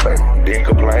on her face. Didn't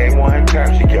complain one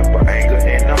time, she kept her anger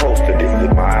in the holster. This is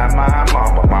my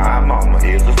mama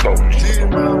is a soldier.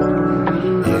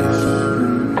 Yes,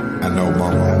 I know,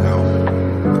 mama, I know.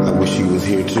 I wish she was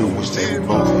here too, wish they were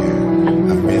both here. I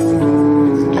miss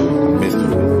her, I miss her,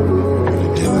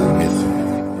 I miss her.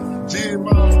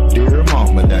 Dear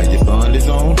mama, now your son is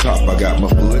on top. I got my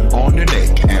foot on the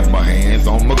neck and my hands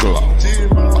on my glove.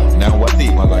 Now I see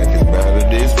my life is better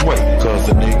this way, cause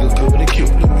a nigga could've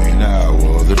killed me an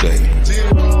hour the day.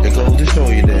 It goes to show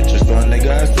you that your son, they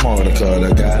got smarter, cause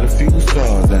I got a few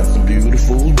sons and some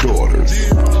beautiful daughters.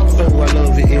 So I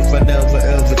love it if I never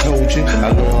ever told you.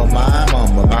 I love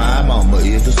my mama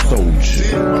is a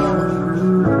soldier.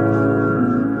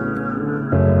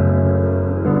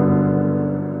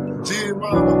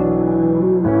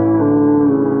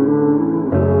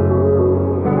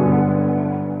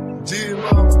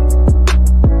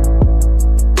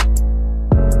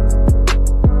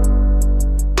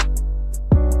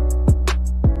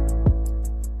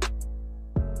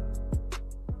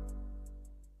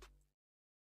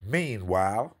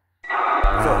 Meanwhile,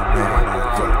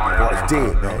 Bart's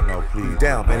dead, man. No, please.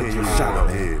 Down, man. He just shot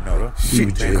him, man. We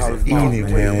was just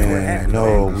eating, man.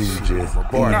 No, we was just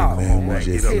eating, man. We was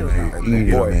just eating,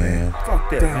 man. Fuck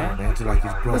that, man. Just like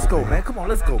his brother. Let's go, man. Come on,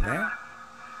 let's go, man.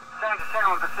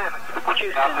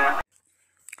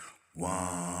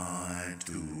 1,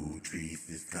 2, 3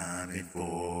 is coming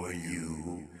for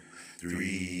you.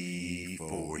 3,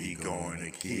 4, he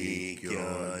gonna kick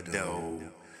your door.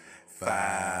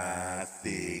 5,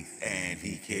 6, and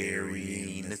he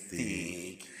carrying the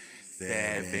stick.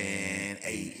 7,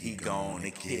 8, he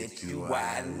gonna catch you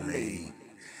out late.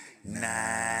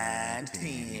 9, 10,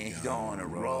 he gonna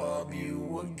rob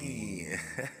you again.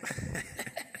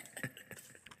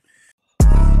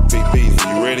 Bigg Beezy,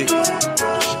 you ready?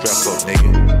 Strap up,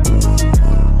 nigga.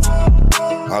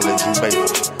 I'll let you make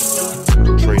it.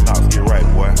 Tremayne Kno, get right,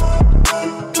 boy.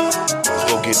 Let's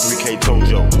go get 3K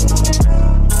Towjo.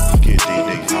 Get these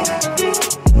niggas,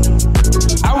 homie.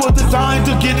 I was designed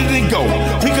to get it and go.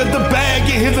 Pick up the bag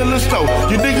and hit the little stove.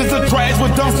 You niggas are trash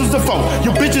with dumpsters to phone.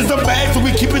 Your bitches are mad, so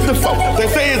we keep it the phone. They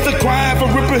say it's a crime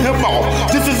for ripping him off.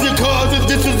 This is your cousin,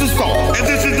 this is the song. And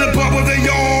this is the part where they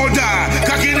all die.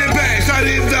 Cocking it back, shot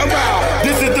in the mouth.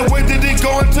 This is the way that it's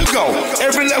going to go.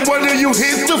 Every last one of you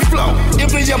hits the flow.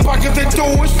 Empty your pockets and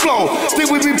doors flow. See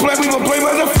we be playing, we gon' play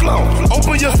by the flow.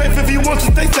 Open your safe if you want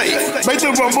to stay safe. Make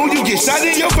the rumble, you get shot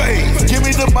in your face. Give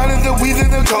me the money, the weed,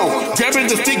 and the gold. Grabbing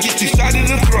the stick, get you shot in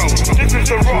the throat. This is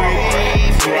the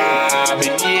robbery.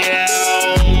 Robbing you.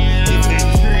 This is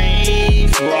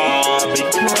trees robbing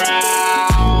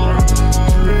crowd.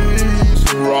 Trees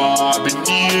robbing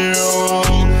you.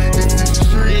 This is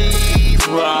trees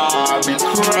robbing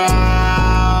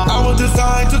crowd. I was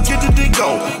designed to get it and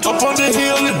go. Up on the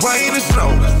hill, it rain and snow.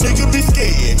 Nigga be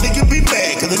scared, nigga be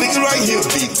mad, cause the nigga right here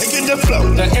be taking the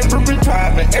flow. Now every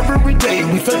time and every day,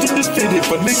 we searching the city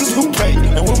for niggas who pay.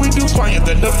 And when we do find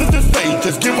there's nothing to say,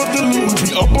 just give us the loot,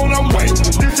 we up on our way.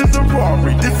 This is a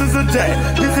robbery, this is a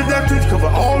jack, this is that bitch cover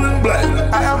all in black.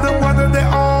 I am the one that they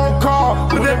all call,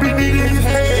 when every need his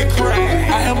head crack.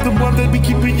 I am the one that be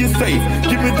keeping you safe.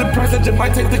 Give me the price that you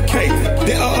might take the case.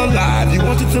 They are alive, you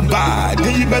want it to buy,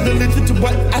 then you better listen to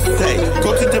what I say.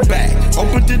 Go to the back,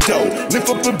 open the door, lift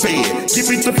up a bed, give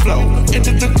me the flow.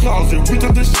 Into the closet, reach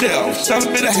on the shelf, shot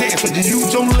him in the hand so you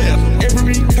use your left.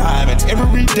 Every time and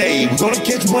every day, we gonna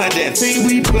catch one that thing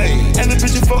we play. And the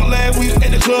bitches fuck last week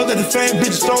at the club that the same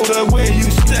bitch told her where you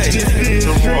stay. This is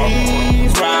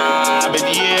trees robbing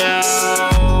you.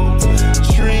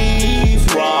 Trees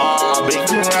robbing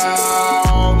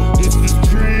crowd. This is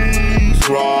trees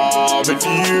robbing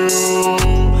you.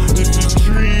 This is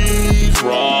trees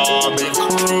robbing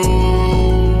crew.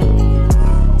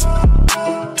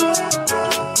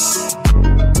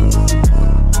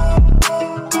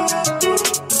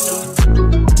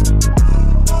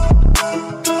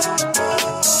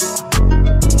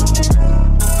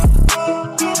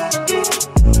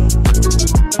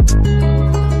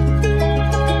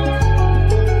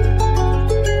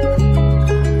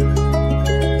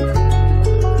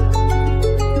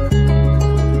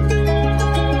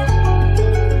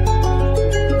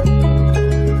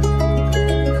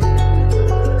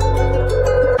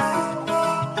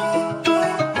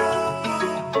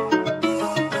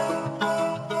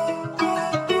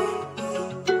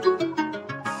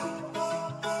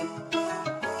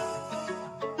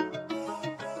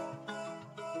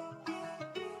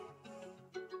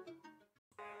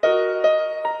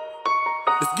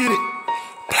 Let's get it.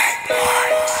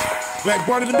 Black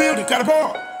Bart in the building, got a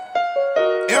ball.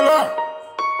 LR.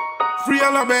 Free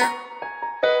LR, man.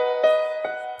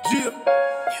 Jill.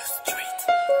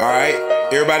 Alright,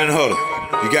 everybody in the huddle.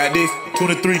 You got this?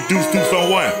 23 deuce on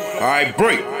one. Alright,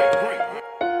 break.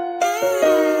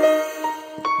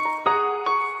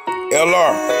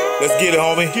 LR. Let's get it,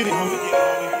 homie. Get it, homie.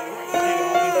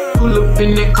 Pull up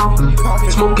in that coffin,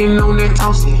 smoking on that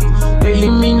tossy. They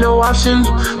leave me no option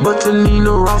but to need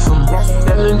no Rossum.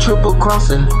 Selling triple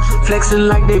crossing, flexing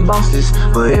like they bosses.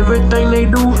 But everything they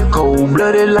do,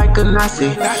 cold-blooded like a Nazi.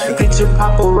 Picture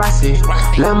paparazzi,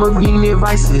 Lamborghini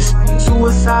vices.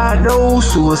 Suicide, no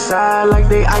suicide like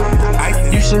they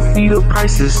ice. You should see the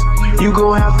prices, you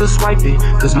gon' have to swipe it.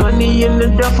 Cause money in the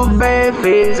duffel bag,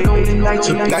 feds gon' ignite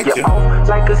you. You're off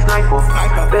like a sniper,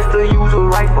 best to use a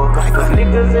rifle. Cause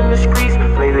niggas in the streets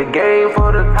play the game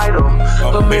for the title.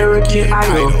 American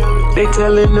Idol, they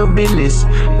tellin' the business.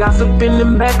 Gossiping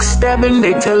and backstabbing,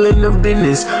 they tellin' the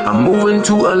business. I'm moving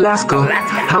to Alaska,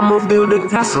 I'ma build a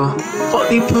castle. Fuck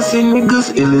these pussy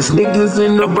niggas, illest niggas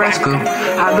in Nebraska.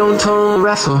 I don't tongue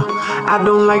wrestle, I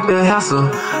don't like the hassle.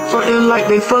 Frontin' like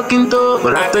they fucking thug,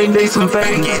 but I think they some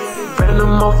faggots. Ran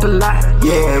them off the lot,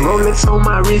 yeah, Rolex on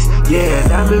my wrist, yeah,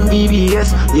 diamond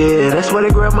BBS, yeah, that's why they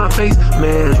grab my face,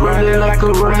 man, running like a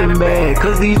running back,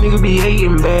 cause these niggas be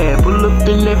hating bad, pull up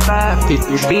in that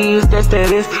 550, beans, that's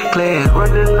that S class,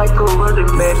 running like a running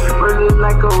back, running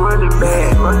like a running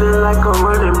back, running like a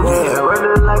running back,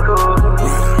 running like a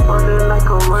running like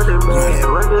a running back,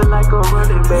 running like a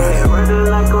running back, running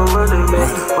like a running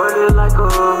back, running like a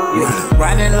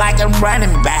running like a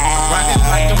running back, running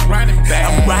like a running back.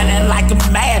 I'm running like a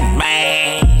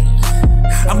madman.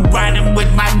 I'm running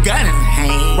with my gun in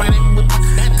hand. Running with my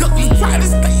gun.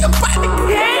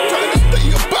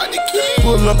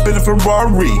 up in a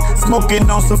Ferrari, smoking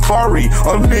on safari.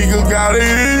 A nigga got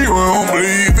it, you don't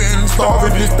believe in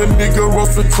starving. Just a nigga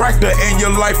roast a tractor, and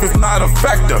your life is not a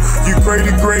factor. You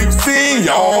created great scene,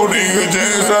 y'all niggas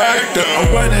just actor.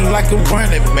 I'm running like a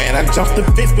running man. I jumped the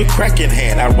fence with crack in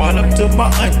hand. I run up to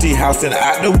my auntie house and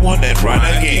I the one that run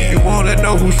again. You wanna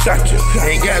know who shot you?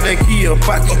 Ain't got that key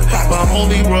about you. My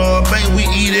only rub, man, we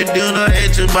eat it dinner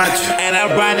at your match. And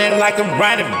I'm running like I'm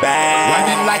running back.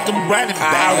 Running like I'm running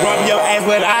back. I rub your ass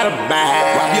without a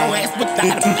bag. Rub your ass without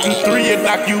a bag. 2, 2, 3 and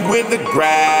knock you in the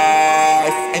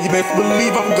grass. And you best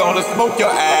believe I'm gonna smoke your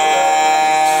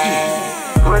ass.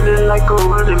 Running like a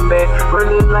running back,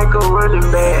 running like a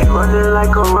running back, running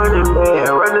like a running back,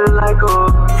 running like a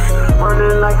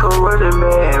running like a running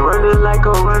back, running like a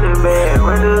running back,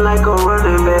 running like a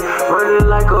running back, running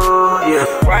like a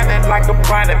running like a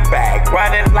running back,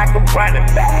 running like a running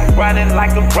back, running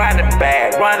like a running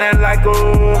back, running like a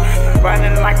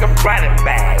running like a running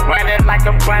back, running like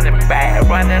a running back,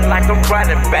 running like a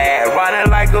running back,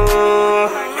 running like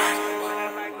a.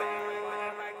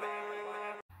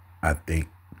 I think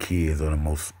kids are the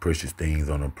most precious things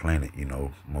on the planet, you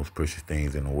know, most precious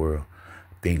things in the world.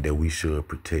 I think that we should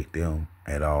protect them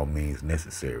at all means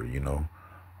necessary, you know.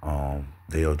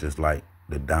 They are just like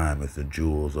the diamonds, the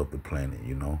jewels of the planet,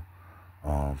 you know.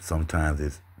 Sometimes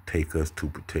it takes us to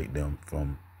protect them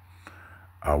from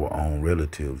our own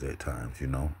relatives at times, you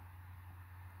know.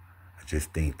 I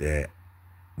just think that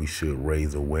we should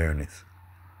raise awareness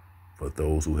for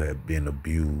those who have been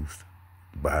abused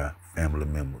by family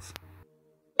members.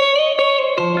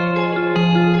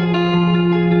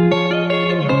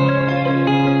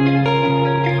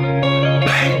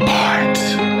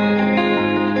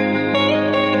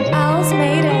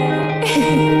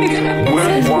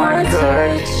 With one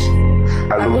touch,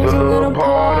 I lose a little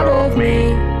part of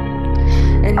me.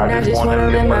 And I just wanna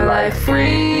live my life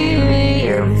freely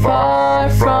and far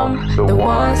from the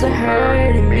ones that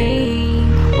hurting me.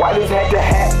 Why does that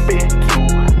happen to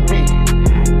me?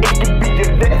 It could be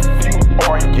your nephew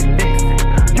or your niece.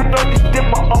 You know you still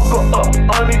my uncle up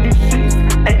under these sheets,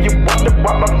 and you wonder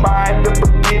why my mind never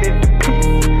get into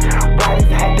peace. Why does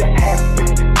that happen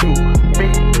to me?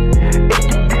 It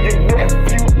could be your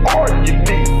nephew or your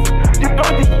niece. You know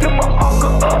you still my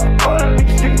uncle up under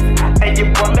these sheets, and you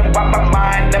wonder why my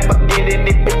mind never get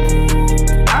any peace.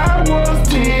 I was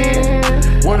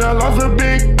 10 when I lost a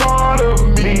big part of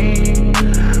me.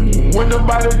 When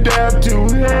nobody dared to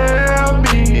help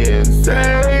me and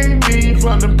save me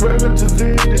from the predators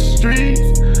in the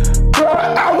streets.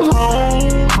 But I was home,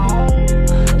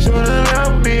 should've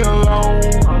left me alone.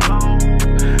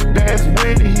 That's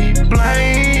when he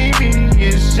blamed me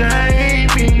and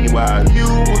shamed me while you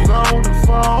was on the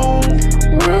phone.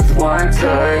 With one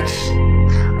touch,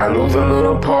 I lose a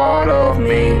little part of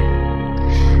me.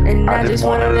 And I just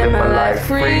wanna live my life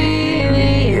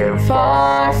freely and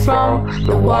far from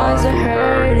the ones that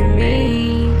hurting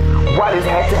me. Why does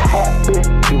that happen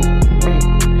to me?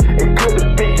 It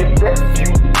could've been your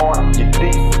nephew or your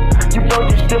niece. You know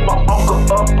you still my uncle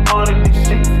up under these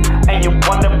sheets, and you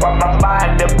wonder why my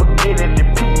mind never get any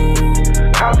peace.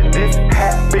 How did this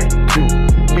happen to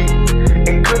me?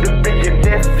 It could've been your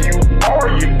nephew or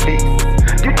your niece.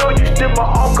 You know you still my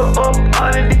uncle up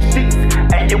under these sheets,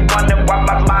 and you wonder why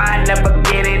my mind never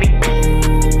get any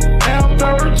peace. I'm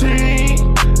 13,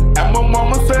 and my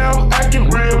mama say I'm acting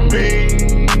real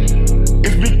mean.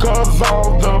 It's because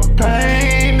all the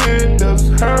pain and the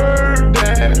hurt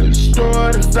that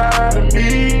stored inside of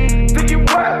me. Thinking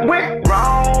what went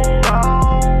wrong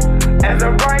as I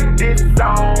write this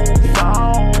song.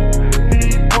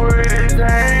 He put his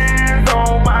hands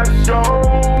on my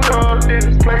shoulders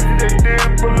in places they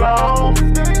didn't belong.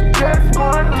 Just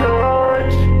one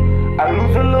touch, I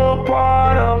lose a little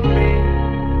part of me.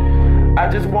 I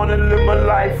just wanna live my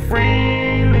life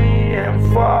freely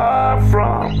and far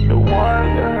from the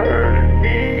one that hurted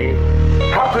me.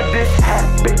 How could this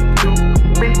happen to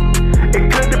me?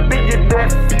 It could have been your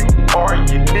nephew or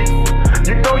your niece.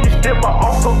 You know you still my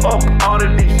uncle up under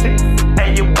these sheets,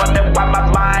 and you wonder why my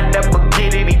mind never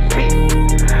get any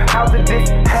peace. How did this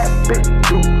happen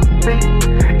to me?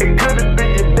 It could have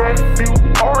been your nephew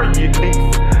or your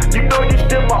niece. You know you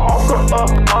still my uncle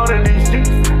up under these sheets,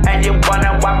 and you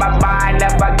wonder why my mind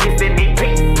never gets any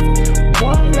peace.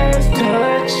 One last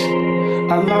touch,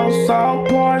 I lost all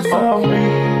parts of me.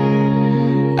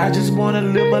 I just wanna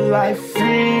live my life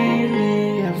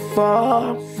freely and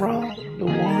far from the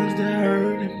ones that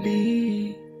hurted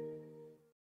me.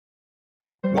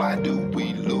 Why do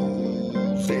we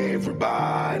lose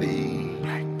everybody?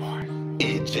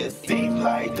 It just seems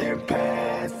like they're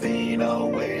passing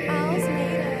away.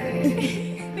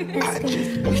 I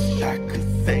just wish I could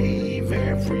say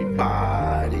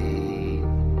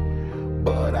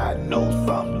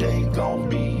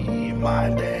my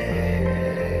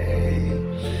day.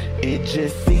 It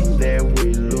just seems that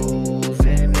we're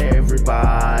losing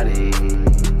everybody.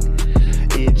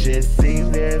 It just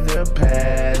seems that they're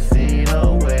passing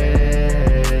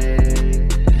away.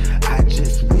 I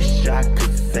just wish I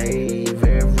could save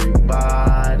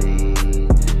everybody,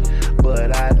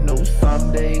 but I know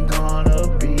someday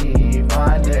gonna be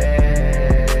my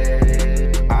day.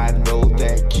 I know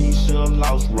that Keisha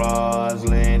lost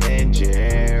Roslyn and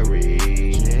Jerry.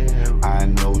 I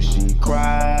know she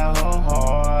cried her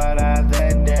heart out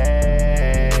that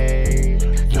day.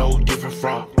 No different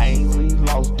from Ainsley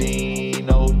lost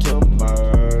Dino to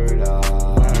murder.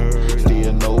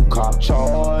 Still no cop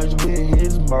charged with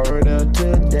his murder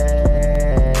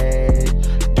today.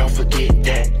 Don't forget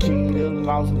that Keita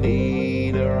lost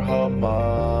Nita, her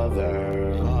mother.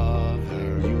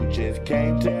 You just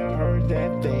can't tell her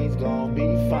that things gonna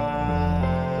be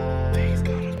fine. Things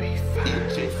gonna be fine. It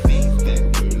just seems that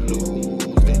we're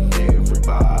losing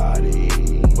everybody.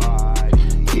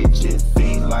 It just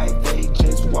seems like they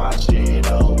just watching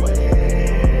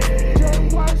away.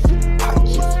 I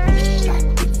just wish I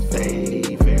could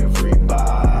save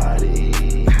everybody,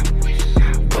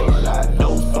 but I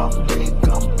know someday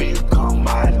gonna become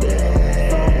my day.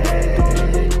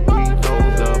 We know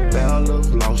the Bellas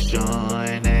lost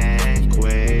Sean and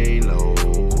Quelo.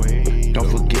 Don't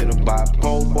forget about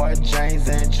Po Boy James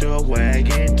and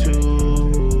Chillwagon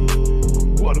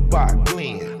too. What about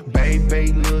Glenn,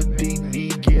 Baby, Lil Dee,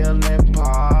 Gil and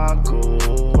Paco?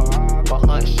 My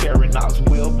aunt Sherry, Knox,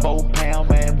 Wilbo,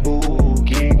 Pam and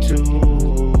Boogie too.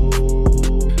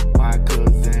 My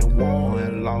cousin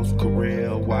Warren lost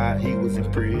Corell while he was in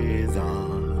prison,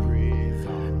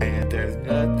 and there's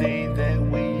nothing that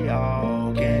we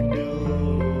all can do.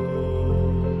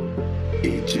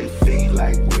 It just seems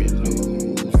like we're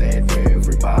losing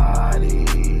everybody.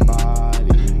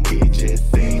 It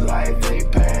just seems like they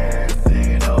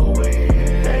passing away.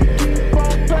 They keep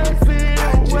on passing away.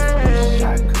 I just wish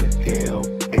I could help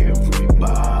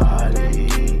everybody,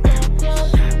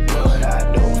 but I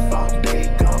know someday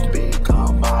gonna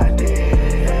become my day.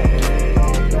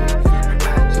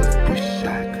 I just wish I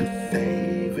could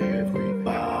save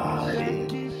everybody,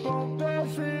 but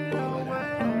I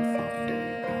know someday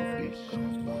gonna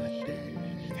become my day.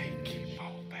 They keep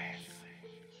on passing.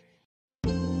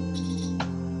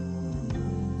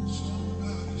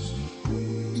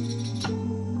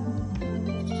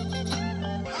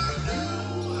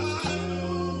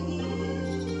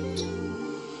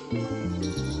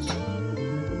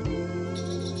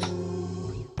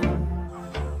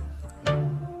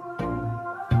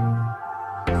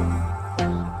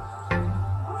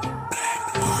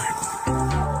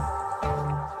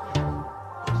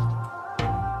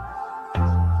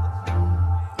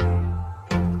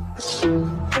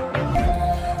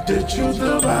 The truth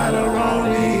about her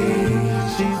only,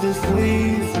 she's the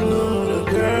sweetest little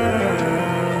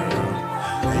girl.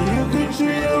 And you can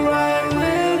treat her right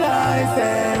with ice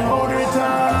and hold her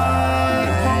tight.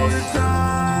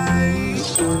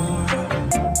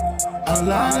 A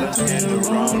lot of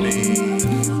tenderoni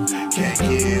can't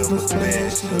give a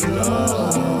special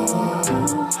love.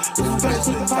 The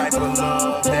special type of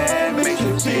love that makes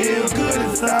you feel good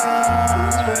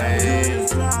inside.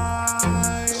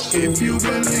 If you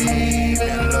believe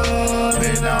in love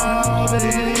and all that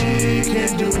it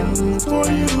can do for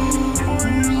you,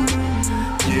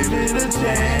 give it a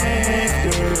chance,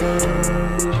 girl.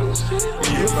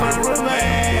 You'll find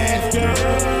romance, girl,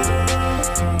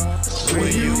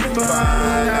 when you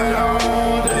find out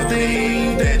all the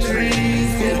things that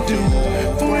trees can do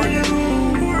for you.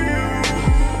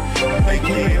 Make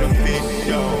it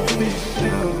official.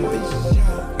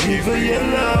 Give her your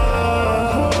love.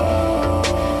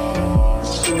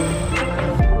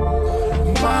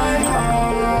 My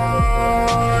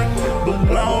heart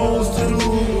belongs to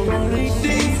Lordy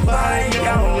Staxx by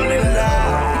only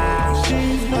love.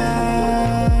 She's my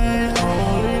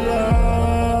only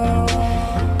love,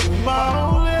 my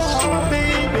only heart,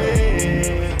 baby.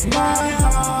 My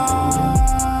heart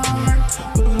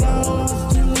belongs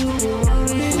to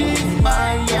Lordy Staxx,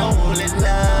 my only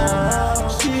love.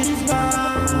 She's my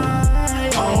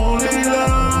only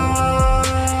love.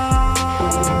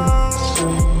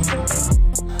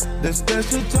 The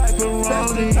special type of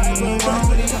Lordy that come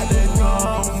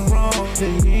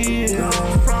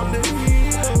from the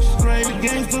hill, straight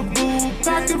against the boo,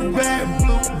 packing bad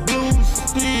blue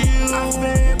steel.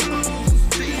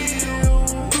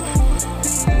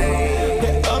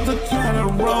 That other kind of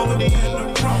Lordy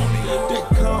that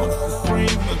comes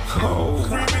screaming cold.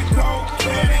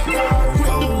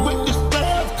 With the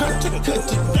staff, cut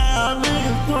you down in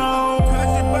your throat. Cut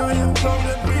you by your throat,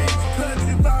 bitch. Cut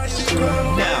you by your throat.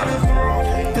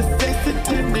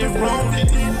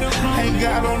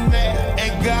 got on that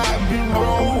and God be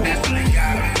wrong.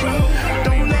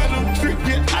 Don't let them trick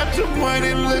you out your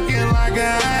money looking like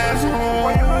an asshole.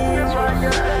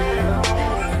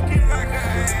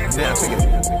 Now take it.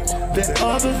 The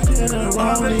other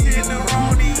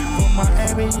Tenderoni from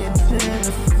Miami and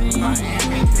Tennessee.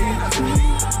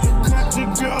 Got your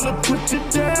girl to put you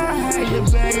down, have you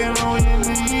begging on your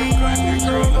knees. Got your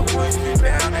girl to put you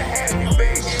down and have you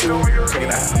begging on your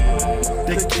knees.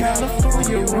 The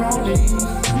California rollies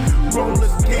roller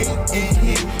skate and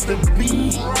hit the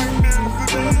beat.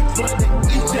 But they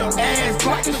eat your ass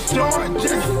like a short,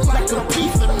 just like a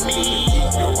piece of meat.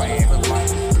 Your ass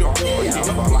like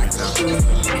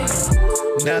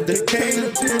now the cater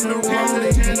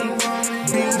Tenderoni,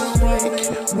 be slick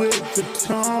with the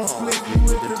tongue.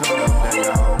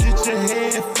 Get your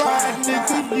head fired,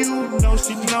 nigga. You know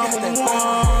she number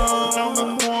one.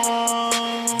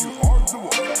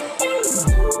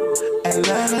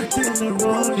 Atlanta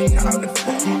Tenderoni,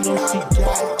 you know she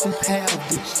got to have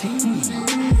the cheese.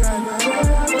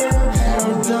 Hair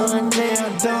done, nail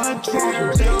done, track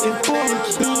dating full of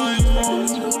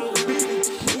cheese.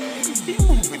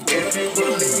 If you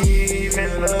believe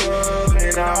in love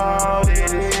and all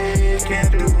that it can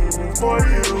do for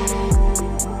you,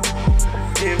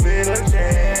 give it a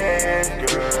chance,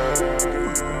 girl.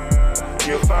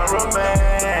 You'll find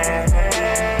romance.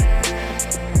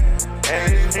 And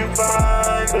if you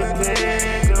find the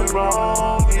thing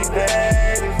wrong,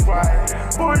 that is right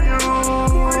for you.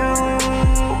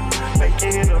 Make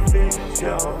it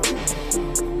official.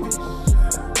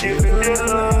 Give it your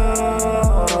love.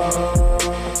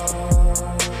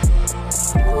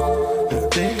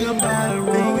 Think about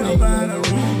it,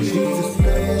 she's a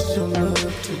special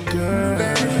little girl.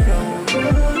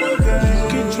 You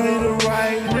can treat her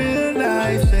right, real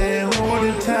nice, and hold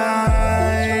it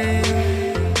tight.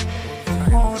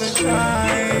 Hold it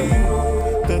tight.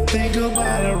 The thing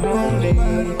about it, Ronnie,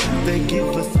 they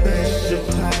give a special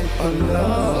type of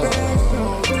love.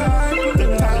 The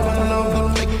type of love that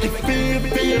make you feel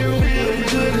real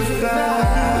good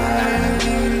inside.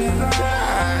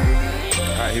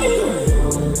 Alright, here we go.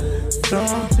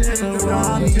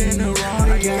 Tenderoni,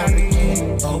 I gotta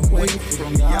keep away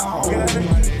from y'all. The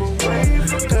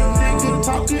nigga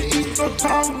talking eat so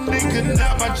tall, nigga,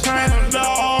 not my China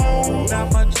doll. Not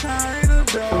my China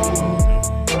doll.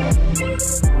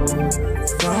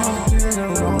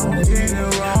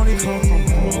 Tenderoni, come from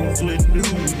Brooklyn,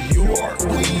 New York.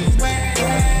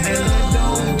 And I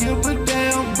don't give a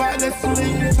damn about that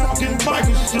sleep talking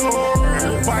biker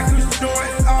shorts. Biker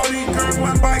shorts, all these girls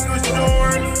want biker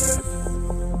shorts.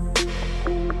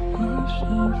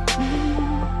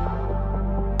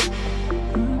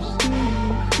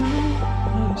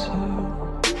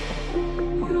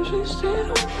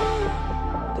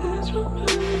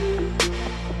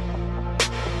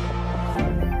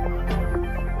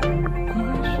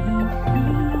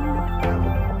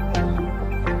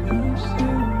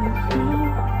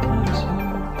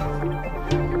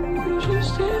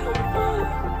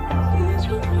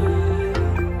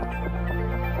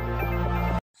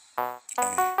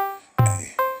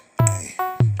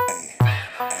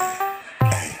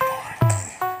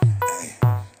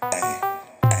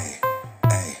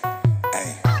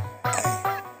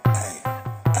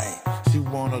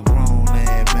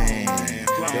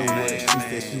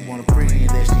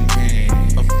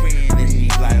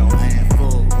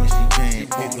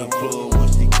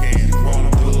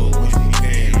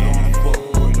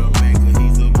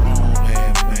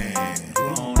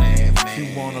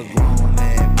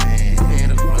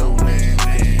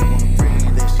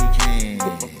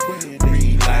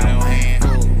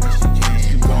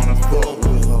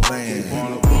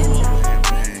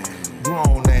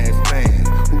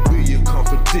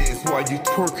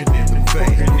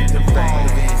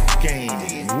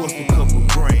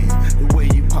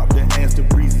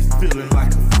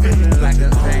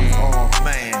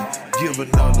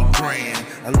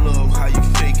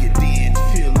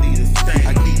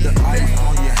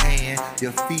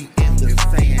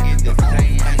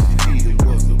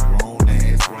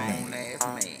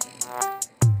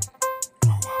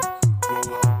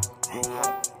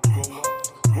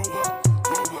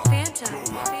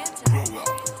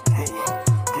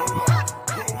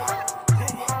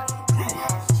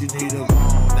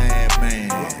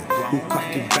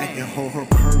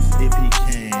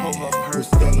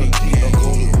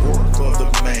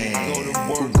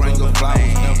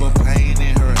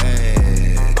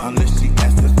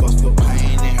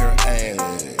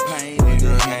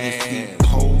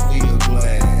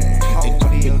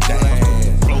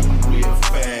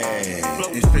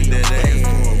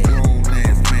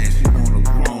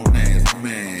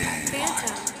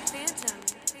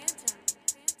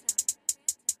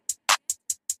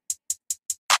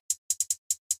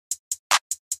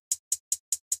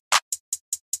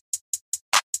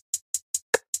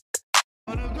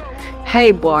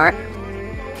 Hey, Bart.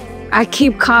 I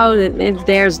keep calling and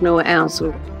there's no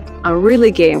answer. I'm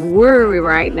really getting worried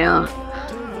right now.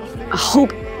 I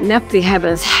hope nothing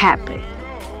happens happen.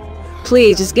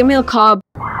 Please, just give me a call.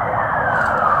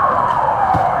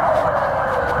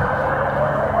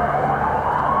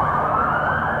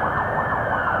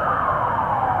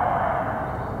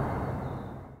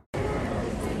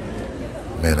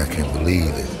 Man, I can't believe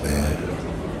it, man.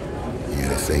 Yeah,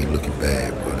 they say you looking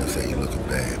bad, bro. They say you looking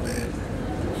bad, man.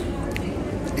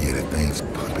 Yeah, that thing's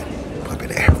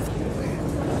pumping everywhere,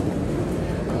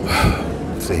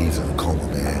 man. Say he's in a coma,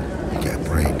 man. He got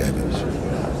brain damage.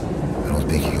 I don't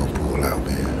think he gonna pull out,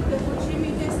 man.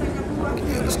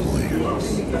 Yeah, let's go in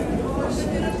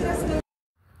here.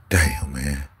 Damn,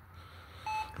 man.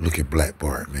 Look at Black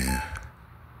Bart, man.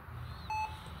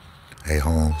 Hey,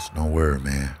 Holmes, don't worry,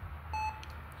 man.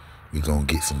 We gonna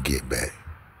get some get back.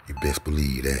 You best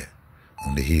believe that.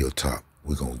 On the hilltop,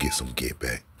 we gonna get some get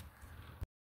back.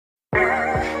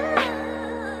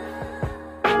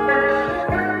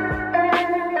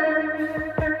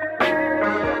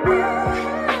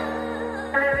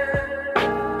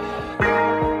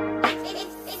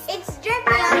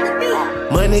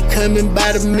 Money coming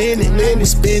by the minute, we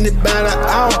spend it by the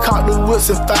hour. Caught the whips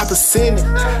and 5%.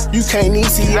 You can't even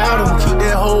see out them. Keep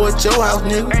that hoe at your house,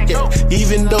 nigga. Yeah.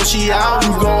 Even though she out,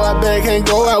 you go out back, can't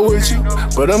go out with you.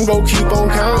 But I'm gon' keep on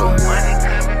counting. Money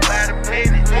coming by the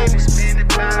minute, we spend it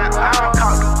by the hour.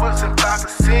 Caught the whips and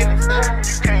 5%.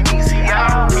 You can't even see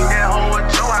out. Keep that hoe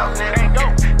at your house, nigga.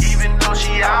 Even though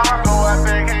she out, go out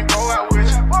back, can't go out with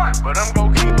you. But I'm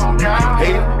gon' keep on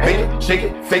counting. Hate it, shake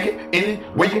it, fake it, any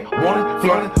way you want it,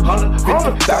 flaunt it,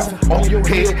 150,000 on your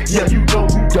head. Yeah, you know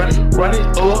who done it. Run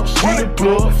it up, shoot it,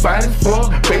 blood, fine as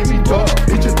fuck, baby dog.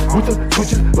 Bitches with the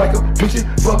switches like a bitch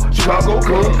for Chicago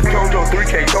club. Towjo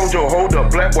 3K, Towjo, hold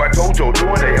up, Black Boy Towjo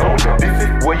doing they own up. This is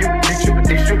where you get your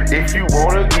issue if you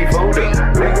wanna give hold up.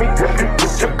 Let me help you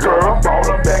with your girl, brought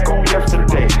her back on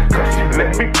yesterday. Cause she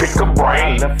let me pick a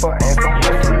brain, left her ass on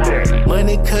yesterday.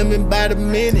 Money coming by the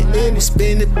minute,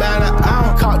 spend it by the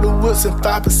hour. Caught the whips and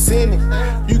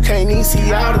 5%. You can't even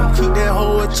see out them. Keep that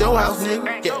hoe at your house,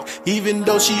 nigga. Yeah. Even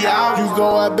though she out, you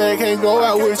go out back, can't go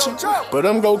out with you. But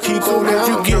I'm gon' keep on down.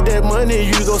 You get that money,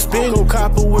 you gon' spend. Go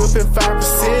cop a whip and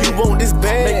 5%. You want this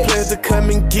bag, make plans to come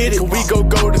and get it. We go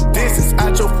the distance,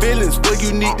 out your feelings, where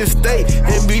you need to stay.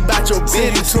 And be about your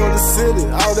business. Toward the city,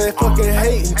 all that fucking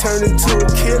hate and turn into a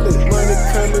killer. Money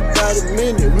coming by the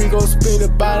minute, we gon' spend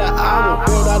it by the hour.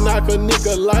 Bet I knock a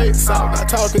nigga lights out. Not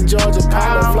talking Georgia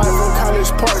Power, flight from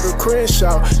College Park to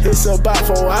Crenshaw. It's about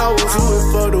 4 hours. Do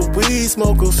it for the weed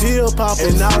smokers, hill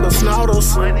poppers, and all the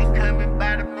snorters. Money coming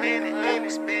by the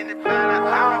minute, spend it by the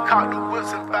hour. Caught the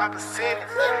whips and 5%.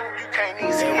 You can't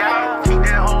even see out. Keep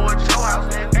that hoe at your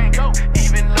house, nigga.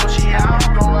 Even though she out,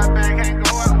 go out back, can't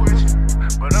go out with you.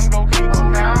 But I'm gon' keep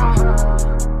on down.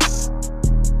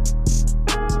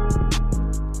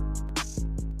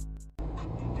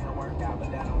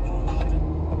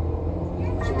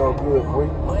 No good, boy.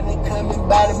 Money coming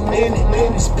by the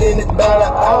minute, spend it by the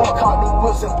hour. Caught the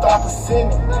whips and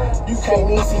 5%. You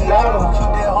can't even see out them.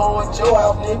 Keep that hoe at your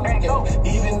house, nigga.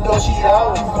 Even though she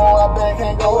out, you go out back,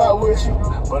 can't go out with you.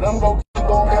 But I'm gon' keep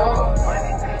on counting.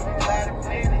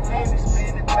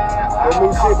 That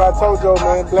new shit by Towjo,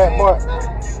 man, Black Bart.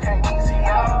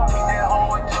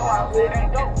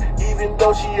 Even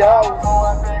though she out, you go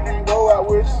out back, can't go out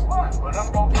with you. But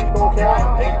I'm gon' keep on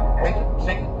counting. Make it,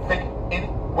 shake it, fake it, any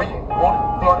way you want it,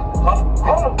 flaunt it,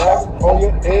 150,000 on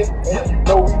your head. Yeah, you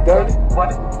know we done it. Run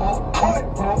it,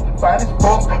 fine as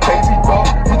fuck, baby dog.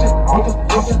 Bitches with the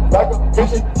switches like a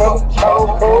bitch from a child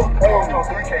club. Towjo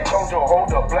 3K, Towjo,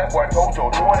 hold up, Black Boy Towjo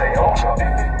doing they own up.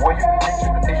 This is where you get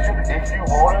your issue if you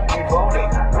wanna give hold up.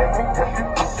 Let me help you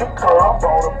with your girl,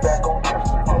 brought her back on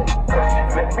yesterday. Cause she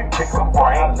let me pick a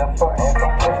brain, left her ass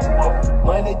on yesterday.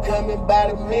 Money coming by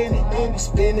the minute,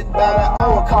 spend it by the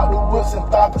hour. Caught the whips and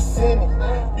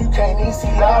 5%. You can't even see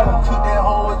out them. Keep that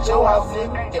hoe at your house,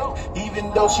 nigga.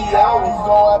 Even though she out, you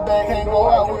go out back, can't go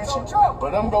out with you.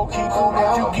 But I'm gon' keep on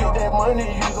down. You get that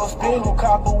money, you gon' spend. Go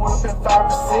cop a whip and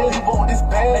 5%. You want this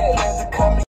bag, plans to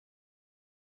come in.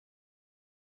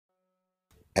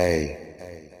 Hey,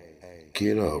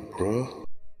 get up, bro.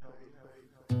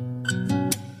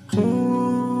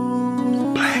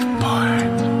 Black Bart.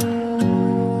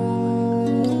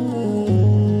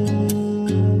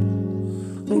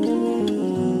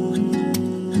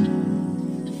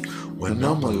 When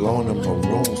I'm alone in my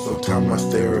room, sometimes I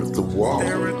stare at the wall.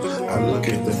 wall. I look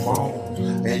at the phone,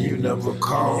 and you never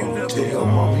called. Tell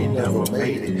mom he never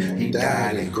made it. He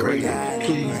died in grade.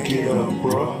 Please get up,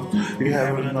 bro. You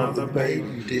having another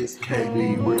baby. This can't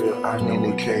be real. I mean,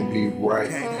 it can't be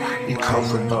right. He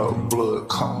coughing up blood.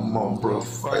 Come on, bro.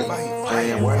 Fight.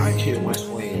 Man, why you kill my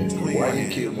twin? Why you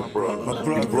kill my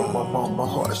brother? You broke my mama's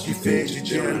heart. She fed you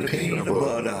jelly peanut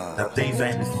butter. Now things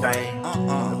ain't the same.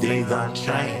 Things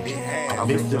unchanged. I'm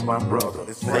missing my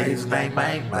brother. Say his name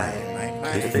ain't mine.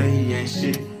 They say he ain't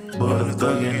shit, but a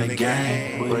thug in the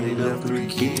game. But he left 3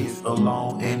 kids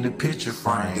alone in the picture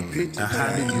frame. Now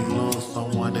how do you love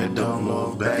someone that don't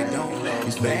love back?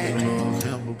 He's making love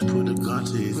him, but put a gun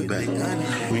to his back.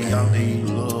 We all need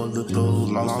love, the those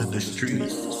lost in the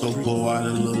streets. So go out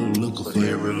and look for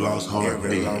every lost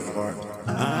heartbeat.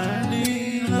 I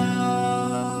need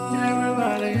love,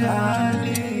 everybody, I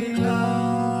need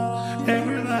love.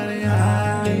 Everybody,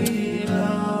 I need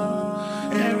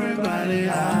love. Everybody,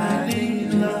 I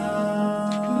need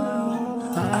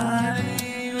love. I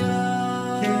need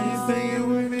love. Can you sing it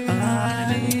with me? I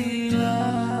need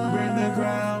love. Bring the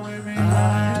crowd with me. I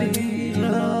need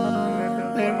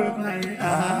love. Everybody,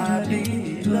 I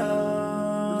need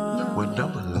love. When I'm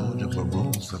alone in my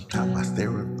room, sometimes I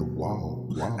stare at the wall.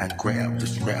 I grab the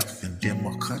scraps and then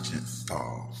my conscience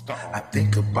stalls. I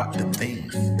think about the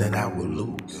things that I would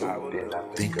lose.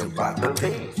 Think about the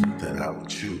things that I would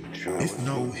choose. It's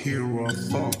no hero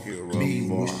fault. Me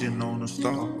wishing on a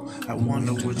star. I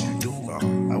wonder what you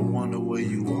doing. I wonder where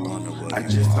you are. I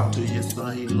just talked to your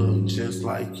son. He look just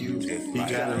like you. He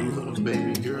got a little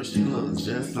baby girl. She looks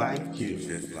just like you.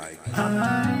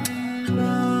 I need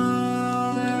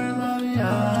love. Everybody,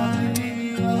 I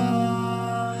need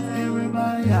love.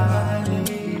 Everybody, I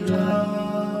need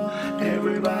love.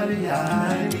 Everybody,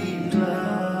 I need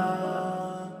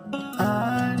love.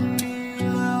 I need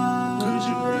love. Could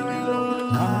you help me, Lord?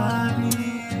 I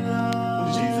need love.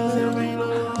 Jesus, help me,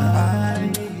 Lord. I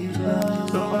need love.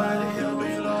 Somebody help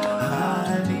me, Lord. I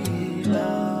need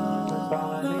love. That's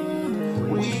all I need.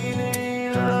 We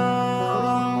need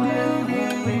love. We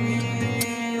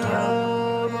need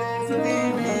love. We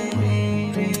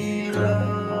need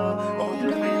love. Oh,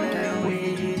 you mean we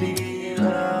need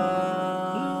love.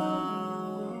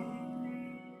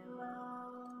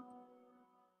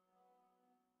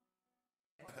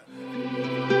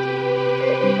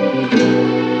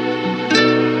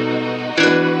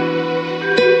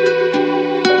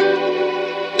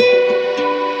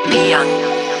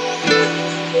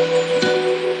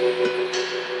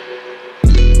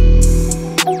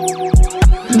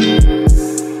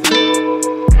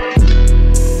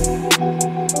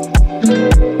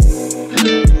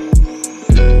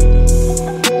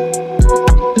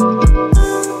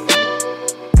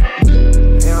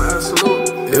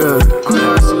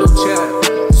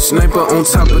 Sniper on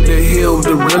top of the hill,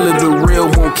 the real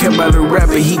won't care about the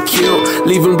rapper he killed.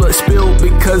 Leaving blood spilled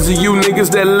because of you niggas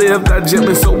that lived. I just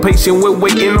been so patient with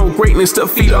waiting on greatness to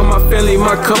feed all my family.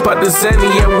 My cup out the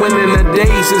Zanny, I'm winning the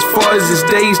days. As far as this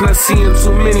days, not seeing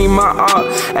too many. My art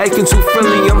acting too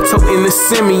friendly, I'm toting the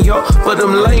semi, yo. But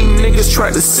them lame niggas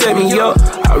try to set me up.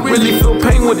 I really feel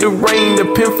pain with the rain, the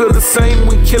pen feel the same.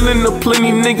 We killing the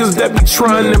plenty niggas that be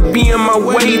trying to be in my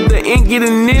way. The end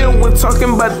getting near when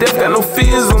talking about death, got no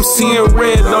fears. I'm seeing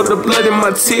red, all the blood in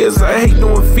my tears. I hate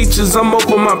doing features, I'm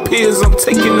over my peers. I'm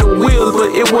taking the wheel, but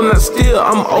it will not steal.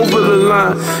 I'm over the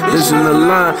line, vision the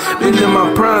line. Been in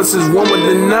my prime since 1 with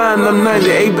the 9. I'm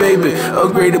 98, baby,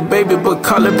 upgraded baby, but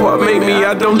College Park made me.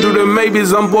 I don't do the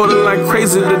maybes, I'm borderline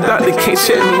crazy. The doctor can't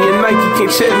check me, and Nike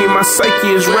can't check me. My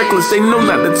psyche is reckless, they know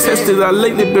not to test it. I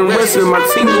lately been resting, my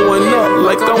team going up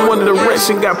like I'm one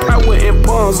direction. Got power in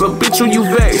palms, a bitch who you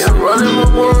vex. Yeah, running my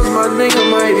walls, my nigga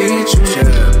might eat you.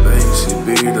 Yeah, baby, she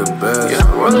be the best. Yeah,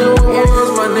 running with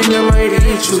walls, my nigga might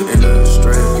eat you. In the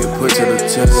strap, get put to the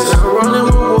test. Yeah, running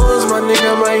with walls, my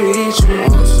nigga might eat you.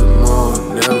 Want some more,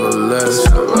 never less.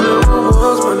 Yeah, running with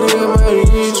walls, my nigga might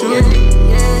eat you.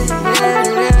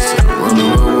 Yeah, running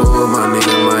with walls, my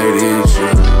nigga might eat you.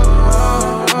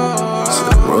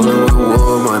 Rolling with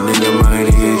walls, my nigga might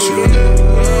eat you.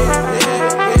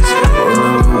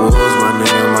 Rolling with walls, my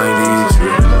nigga might eat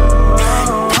you.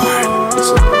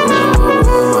 Rolling with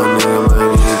walls, my nigga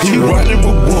might eat you. He running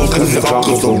with wolves cause his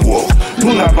uncle's a wolf.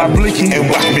 Pull out my blicky and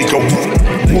watch me go whoop.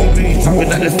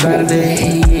 Hopping out the side of the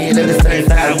head, at the same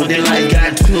side when they like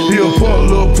got two. He'll pull a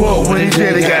little pull when he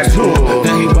said he got two.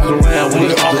 Then he walk around with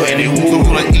his uncle and he woo.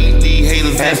 Gonna eat these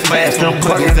haters and smash them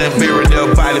buckets and bury their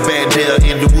body back there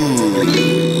in the woods.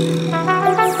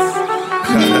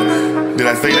 Did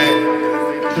I say that?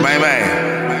 Man.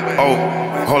 Oh,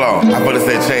 hold on. I better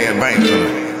say Chad Banks.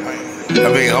 I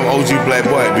mean, I'm OG Black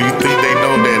Boy. Do you think they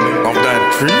know that I'm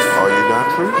Dontrece. Oh, you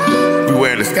Dontrece? We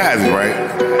wearing disguises, right?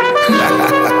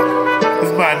 This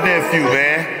is my nephew,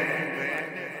 man.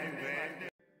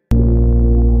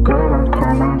 Girl, I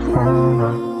call my phone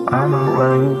up. I know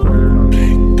where you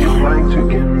been. You like to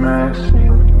get messy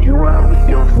when you out with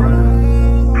your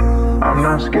friends. I'm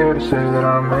not scared to say that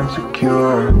I'm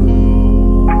insecure,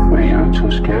 but you're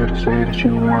too scared to say that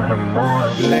you want him more.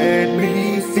 Let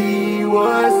me see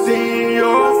what's in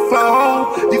your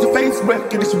phone. These are face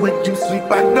recognition when you sleep.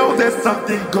 I know there's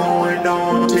something going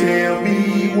on. Tell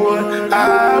me what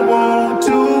I want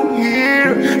to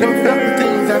hear. Never felt the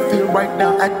things I feel right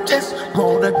now. I just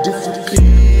wanna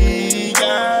disappear.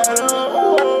 Got a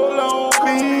hold on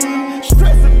me.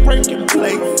 Stress and breaking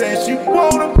plates, and she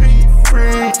wanna be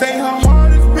free. Say her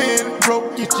heart has been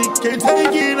broken, she can't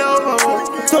take it no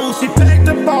more. So she packed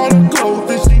up all the clothes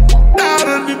and she walked out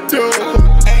of the door.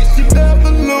 And she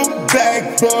never looked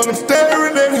back, but I'm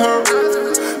staring at her.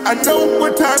 I know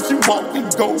what time she walk and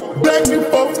go back and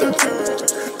forth to church.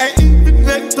 And even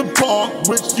at the park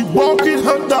when she walking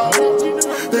her dog,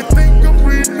 they think I'm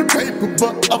reading the paper,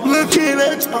 but I'm looking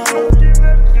at her.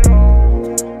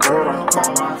 Girl, I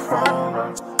call my phone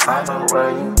up. I know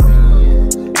where you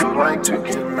been. You like to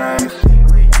get messy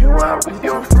when you out with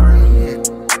your friends.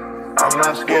 I'm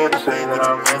not scared to say that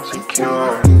I'm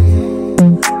insecure,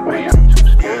 but you're too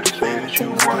scared to say that you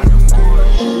want more.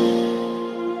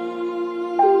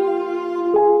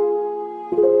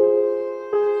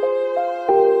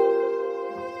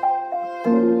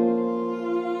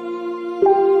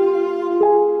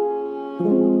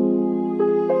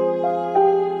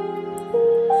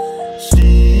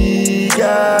 She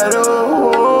got a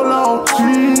hold on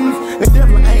cheese. It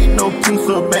definitely ain't no piece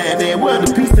of man. And well,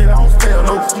 the piece that I don't spell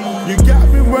no cheese. You got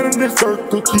me running this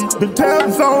circle, keeping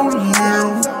tabs on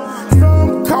you.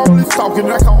 Some call it talking,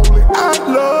 I call it I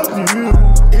love you.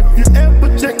 If you ever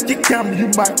check your camera, you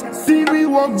might see me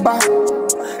walk by.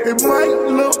 It might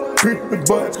look creepy,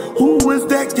 but who is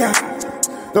that guy?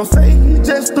 Don't say he's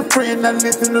just a friend, I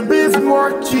listen to Biz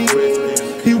Marquis.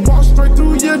 He walked straight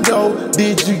through your door,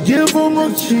 did you give him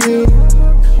a chill?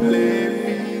 Let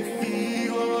me see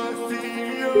what's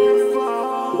in your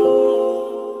phone.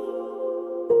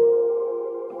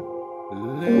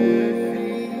 Let me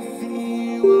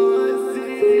see what's in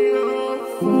your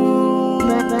phone.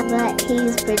 Black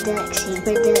Keys production.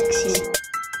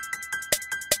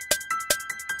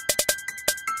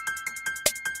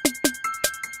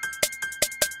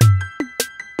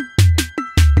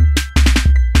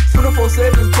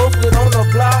 Posted on the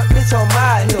block, bitch, I'm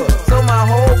out here. So my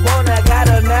whole bone, I got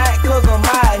a knot, cause I'm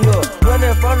out here.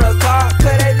 Running from the car,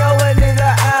 cause they know a nigga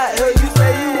out here. You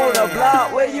say you want a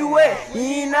block, where you at? You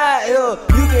ain't out here.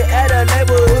 You can add a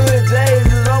neighborhood,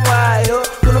 Jesus, I'm out here.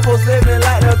 24/7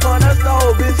 like the corner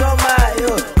store, bitch, I'm out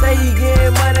here. Say he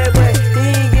getting money, but he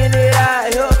ain't getting it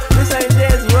out here. This ain't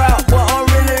just rap, but I'm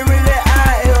really, really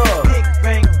out here. Big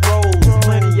bank rolls,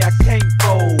 money I can't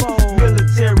fold.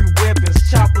 Military weapons,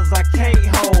 choppers I can't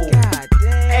hold.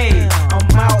 Hey, I'm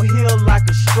out here like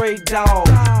a stray dog.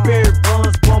 Barry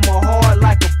Bonds bum my heart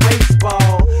like a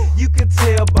baseball. You can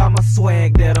tell by my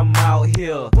swag that I'm out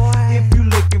here. If you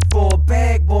looking for a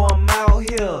bag, boy, I'm out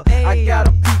here. I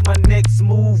gotta peep my next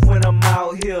move when I'm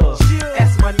out here.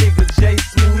 Ask my nigga J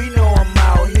Smooth, he know I'm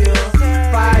out here.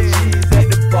 5 G's at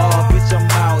the bar, bitch,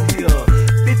 I'm out here.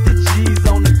 50 G's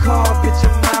on the car, bitch,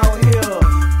 I'm out here.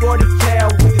 40 cal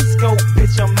with the scope,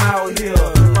 bitch, I'm out here.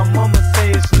 My mama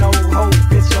says no hope,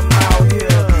 bitch, I'm out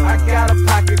here. I got a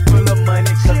pocket full of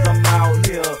money, cause I'm out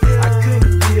here. I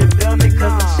couldn't be a dummy,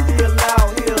 cause I'm still out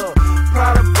here.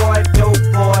 Proud boy, dope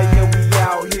boy, yeah, we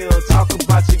out here. Talk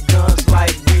about your guns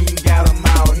like we ain't got them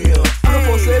out here.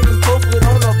 24/7 posted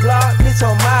on the block, bitch,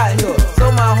 I'm out here.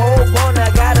 So my whole bone, I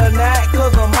got a knot,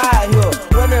 cause I'm out here.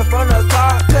 Running from the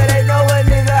car, cause they know a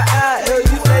nigga out here.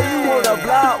 You say you want a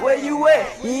block, where you at?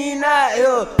 You ain't out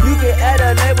here. You can add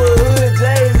a neighborhood,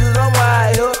 Jesus, I'm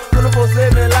out here.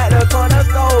 24/7 like the corner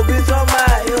store, bitch, I'm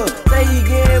out here. Say he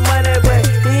getting money, but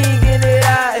he ain't getting it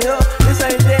out here. This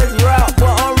ain't just rap,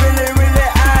 but I'm really, really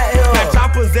out here. The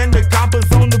choppers and the coppers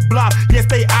on the block, yes,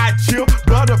 they out chill.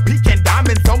 Butter pecan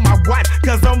diamonds on my watch,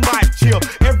 cause I'm out chill.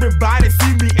 Everybody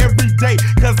see me every day,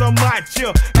 cause I'm out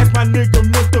chill. Ask my nigga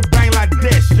Mr.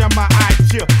 Bangladesh, am I out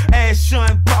chill? Ask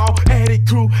Sean Paul, Eddie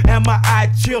Crew, am I out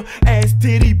chill? Ask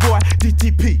Titty Boy,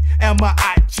 DTP, am I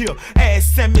out chill?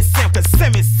 Ask Sammy Sam, cause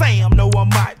Sammy Sam know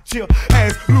I'm out chill.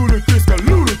 Ask Ludacris, cause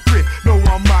Ludacris know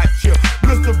I'm out chill.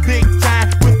 Mr. Big Time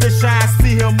with the shine,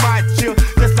 see him out chill.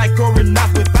 Just like Corey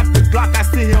Knox without the Glock, I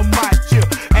see him out chill.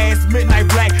 Ask Midnight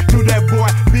Black, do that boy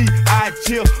be out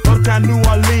chill? Uptown New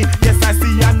Orleans, yes I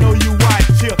see, I know you out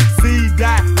chill. See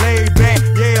that laid back,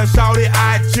 yeah, shout it out.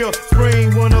 hot chill.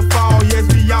 Spring, winter, fall, yes,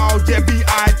 we all just be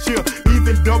out chill.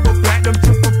 Even double platinum,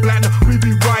 triple platinum, we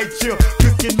be right chill.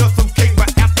 Cooking up some cake,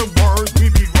 but afterwards, we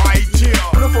be right chill.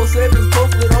 24/7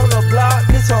 posted on the block,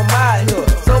 bitch, I'm out here.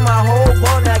 So my whole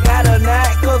bone, I got a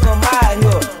knack, cause I'm out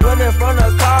here. Running from the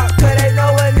car, cause they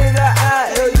know a nigga out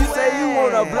here. You say you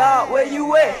want a block, where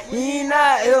you at? You ain't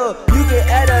out here. You can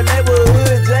add a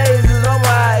neighborhood, Jesus, I'm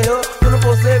out here.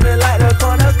 24/7 like the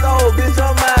corner store, bitch,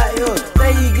 I'm out here.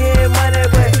 Say he getting money,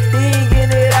 but he ain't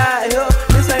getting it out here.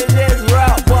 This ain't just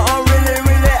rap, but I'm really,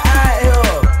 really out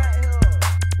here.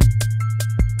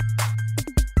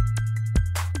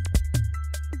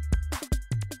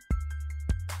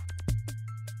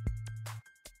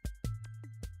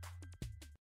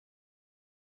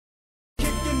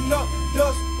 Kicking up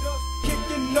dust,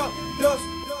 kicking up dust,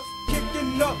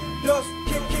 kicking up dust,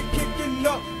 kicking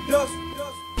up dust,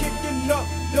 kicking up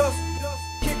dust,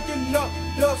 kicking up dust, kicking up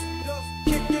dust,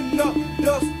 kicking up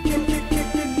dust,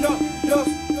 kicking up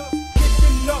dust,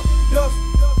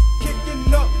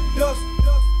 kicking up dust,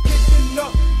 kicking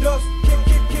up dust, kicking up dust,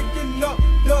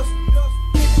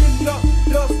 kicking up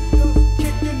dust,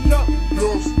 kicking up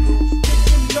dust.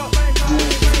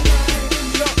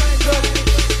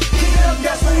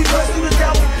 That's when we bust through the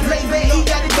door. Lay back, he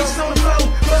got the bitches on the floor.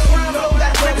 Bust round low,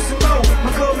 gotta play with some more.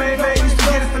 My cool man used to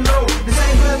get it for low. The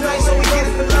same blood vein, so we get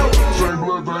it for low. Same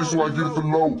blood vein, so I get it for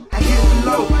low. I get it for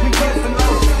low, we get it for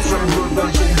low. Same blood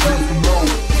vein, so we get it for low.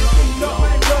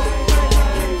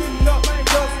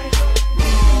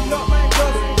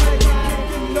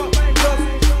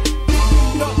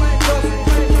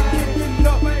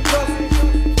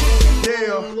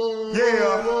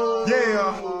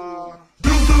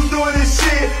 Doing this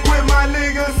shit with my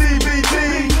nigga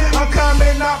CBT. I'm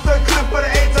coming off the clip for the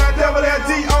 8-time double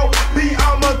LTO.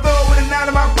 I'ma throw with a 9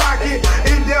 in my pocket.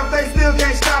 In depth, they still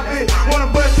can't stop it. Wanna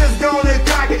bust, just go and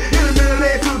cock it. In the middle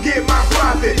there to get my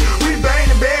profit. We bang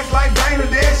the bass like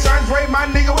Bangladesh. Andre, my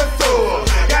nigga, what's up?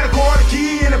 Got a quarter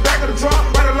key in the back of the trunk,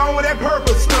 right along with that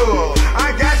purple stuff.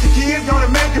 I got the kids, gonna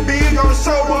make it big, gonna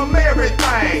show them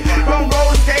everything. From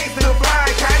roller skates to the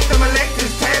flying kites, them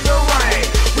Alexis Tangerine.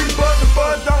 We bust the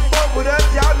fuzz, don't fuck with us,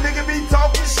 y'all nigga be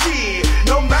talking shit.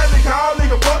 No magic call,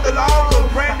 nigga, fuck the law, cause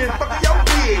Brandon fuck your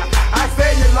bitch. I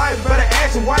saved your life, better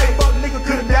ask your wife, fuck nigga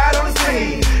could've died on the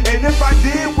scene. And if I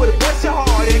did, would've bust your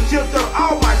heart and killed up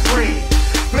all my dreams.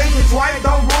 Blinking twice,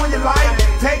 don't ruin your life.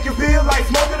 Take your pill like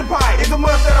smoking the pipe. It's a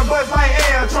must that I bust like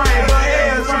L Train, but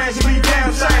L Train should be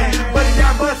damn shame. But if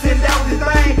y'all bustin', that was his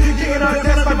thing. Kicking up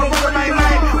dust like my brother Main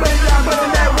Main. But if y'all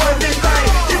bustin', that was his thing.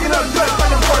 Kicking up dust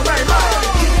like the boy Main Main.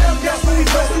 Kicking up dust when we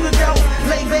bust through the door.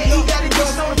 Lay back, he got the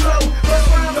bitches on the floor. Bust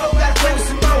round low, gotta play with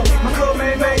some more. My cool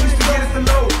man used to get it for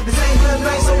low. The same blood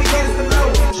vein, so we get it for low.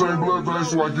 Same blood vein,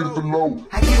 so I get it for low.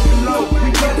 I get it for low,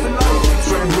 we get it for low.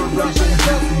 Same blood vein, so we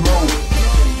get it for low.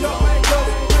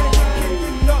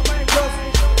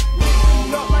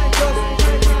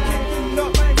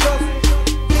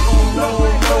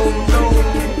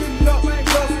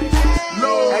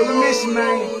 Hey, we miss you,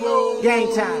 man. Game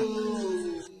time.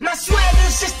 My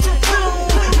swagger's just too cool.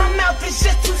 My mouth is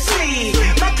just too sweet.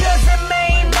 My cousin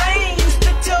Main used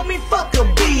to tell me fuck a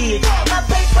bitch. My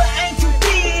paper ain't too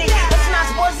big. That's not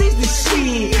boys is the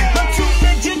shit. I'm too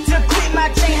legit to quit. My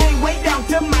chain hang way down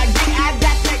to my dick. I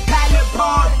got that collard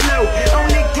part flow.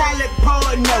 Only collard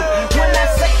part no. When I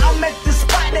say I'm at the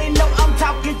spot, they know I'm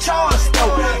talking Charles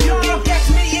though. You can catch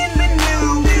me in the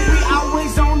news. We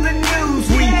always on the news.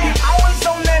 We always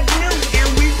on that blue, and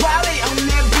we probably on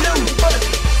that blue.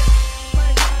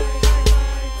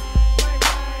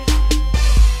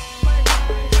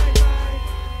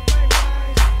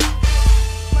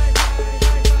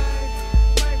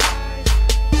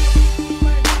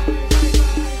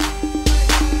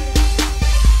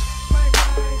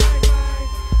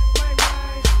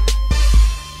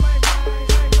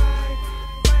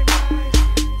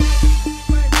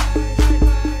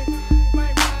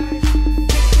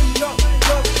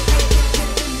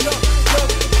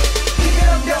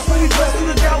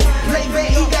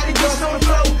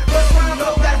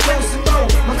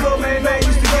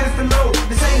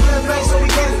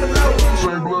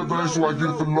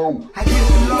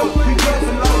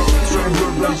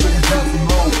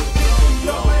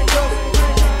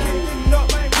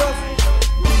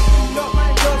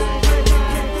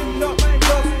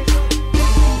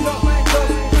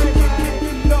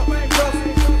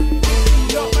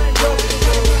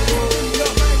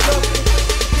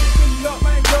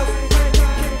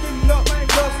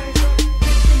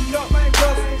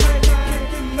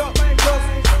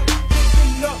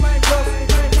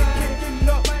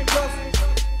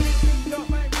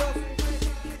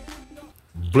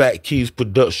 Black Keys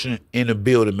Production in the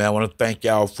building, man. I want to thank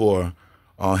y'all for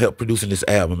help producing this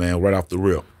album, man, right off the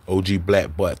rip. OG Black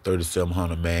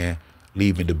Bart3700, man,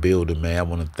 leaving the building, man. I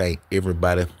want to thank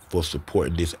everybody for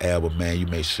supporting this album, man. You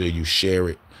make sure you share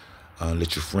it.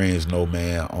 Let your friends know,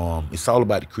 man. It's all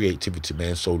about the creativity,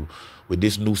 man. So with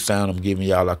this new sound I'm giving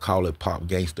y'all, I call it pop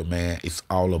gangster, man. It's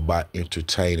all about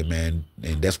entertaining, man.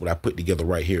 And that's what I put together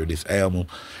right here. This album,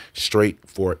 straight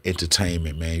for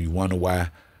entertainment, man. You wonder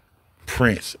why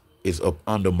Prince is up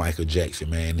under Michael Jackson,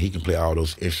 man. He can play all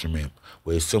those instruments.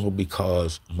 Well, it's simple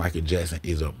because Michael Jackson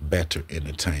is a better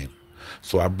entertainer.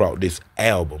 So I brought this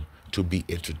album to be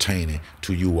entertaining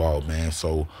to you all, man.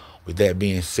 So with that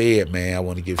being said, man, I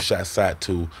want to give shots out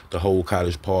to the whole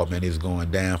College Park, man. It's going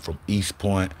down from East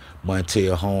Point,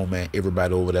 Montel home, man.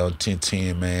 Everybody over there on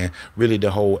 1010, man. Really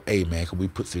the whole A, man, because we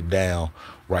puts it down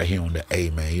right here on the A,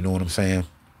 man. You know what I'm saying?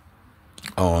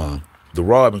 The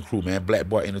Robin crew, man, Black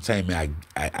Bart Entertainment,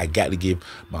 I got to give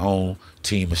my own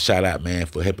team a shout out, man,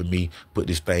 for helping me put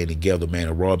this thing together, man.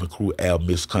 The Robin Crew album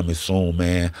is coming soon,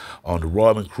 man. The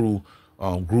Robin Crew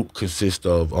group consists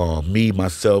of me,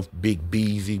 myself, Bigg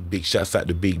Beezy. Big shouts out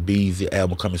to Bigg Beezy.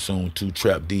 Album coming soon too.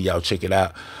 Trap D, y'all check it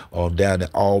out. Down in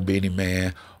Albany,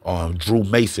 man. Drew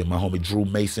Mason, my homie Drew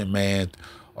Mason, man.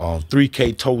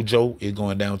 3K Towjo is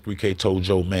going down. 3K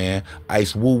Towjo, man.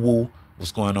 Ice Woo Woo.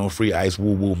 What's going on? Free Ice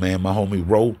Woo Woo, man. My homie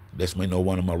Ro. That's me know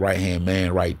one of my right hand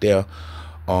man right there.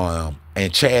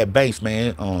 And Chad Banks,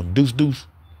 man. Deuce Deuce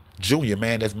Junior,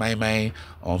 man, that's my main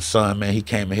son, man. He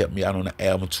came and helped me out on the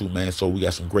album too, man. So we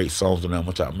got some great songs on there. I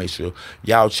want y'all to make sure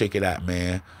y'all check it out,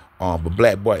 man. But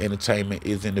Black Bart Entertainment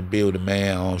is in the building,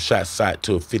 man. Shots out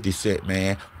to 50 Cent,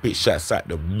 man. Big shots out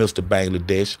to Mr.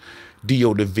 Bangladesh.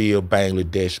 Dio DeVille,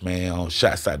 Bangladesh, man.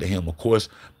 Shots out to him, of course.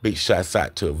 Big shots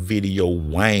out to Video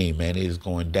Wayne, man. It is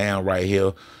going down right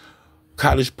here.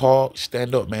 College Park,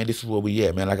 stand up, man. This is where we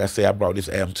at, man. Like I said, I brought this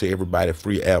album to everybody,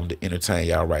 free album to entertain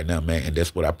y'all right now, man. And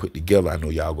that's what I put together. I know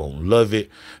y'all gonna love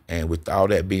it. And with all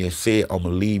that being said, I'm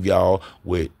gonna leave y'all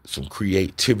with some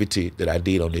creativity that I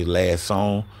did on this last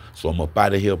song. So I'm up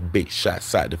out of here. Big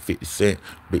shots out to 50 Cent.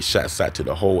 Big shots out to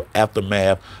the whole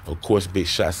Aftermath. Of course, big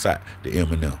shots out to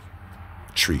Eminem.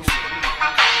 Trees.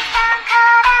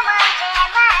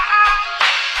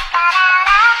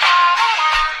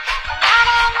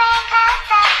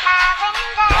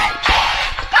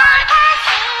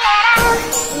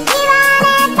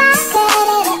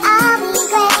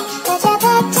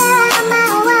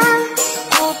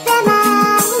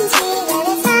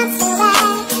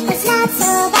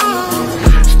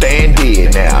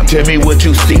 Tell me what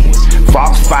you see.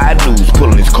 Fox 5 News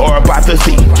pulling his car up out the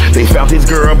seat. They found his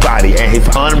girl body and his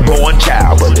unborn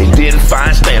child, but they didn't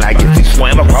find Stan. I guess he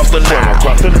swam across the Nile.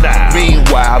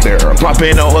 Meanwhile, they're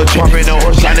pumping on her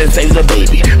chest, trying to save the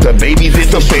baby. The baby's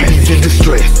in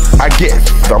distress. I guess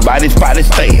somebody spotted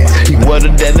Stan. He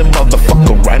wasn't that the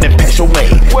motherfucker running past your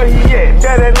man. Where he at?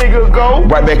 That nigga go?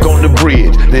 Right back on the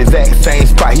bridge, the exact same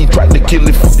spot he tried to kill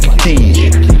his fucking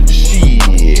kid.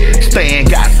 Stan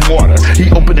got smarter. He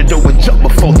opened the door and jumped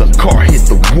before the car hit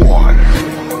the water.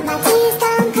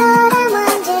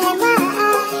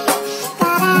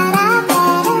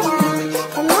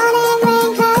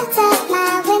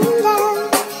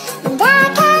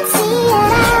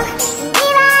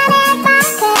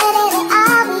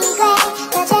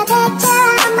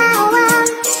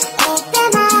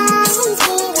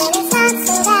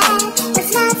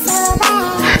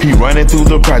 He running through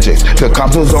the projects, the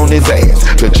cops was on his ass.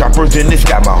 The choppers in the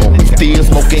sky, my homie still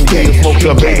smoking gas.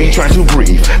 The baby trying to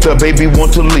breathe, the baby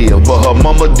want to live, but her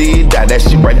mama did die. That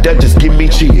shit right there just give me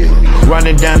chill.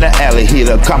 Running down the alley,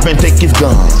 hit a cop and take his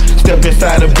gun. Step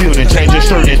inside the building, change your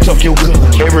shirt and tuck your gun.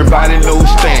 Everybody knows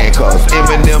Stan, cause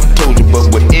Eminem told you, but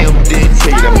with M didn't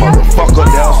tell you, that motherfucker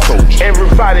down soldier.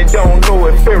 Everybody don't know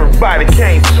if everybody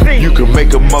can't see. You can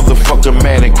make a motherfucker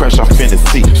mad and crash off in the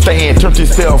seat. Stan turned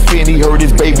himself in, he heard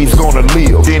his baby's gonna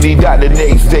live. Then he died the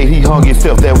next day, he hung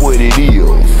himself, that's what it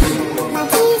is.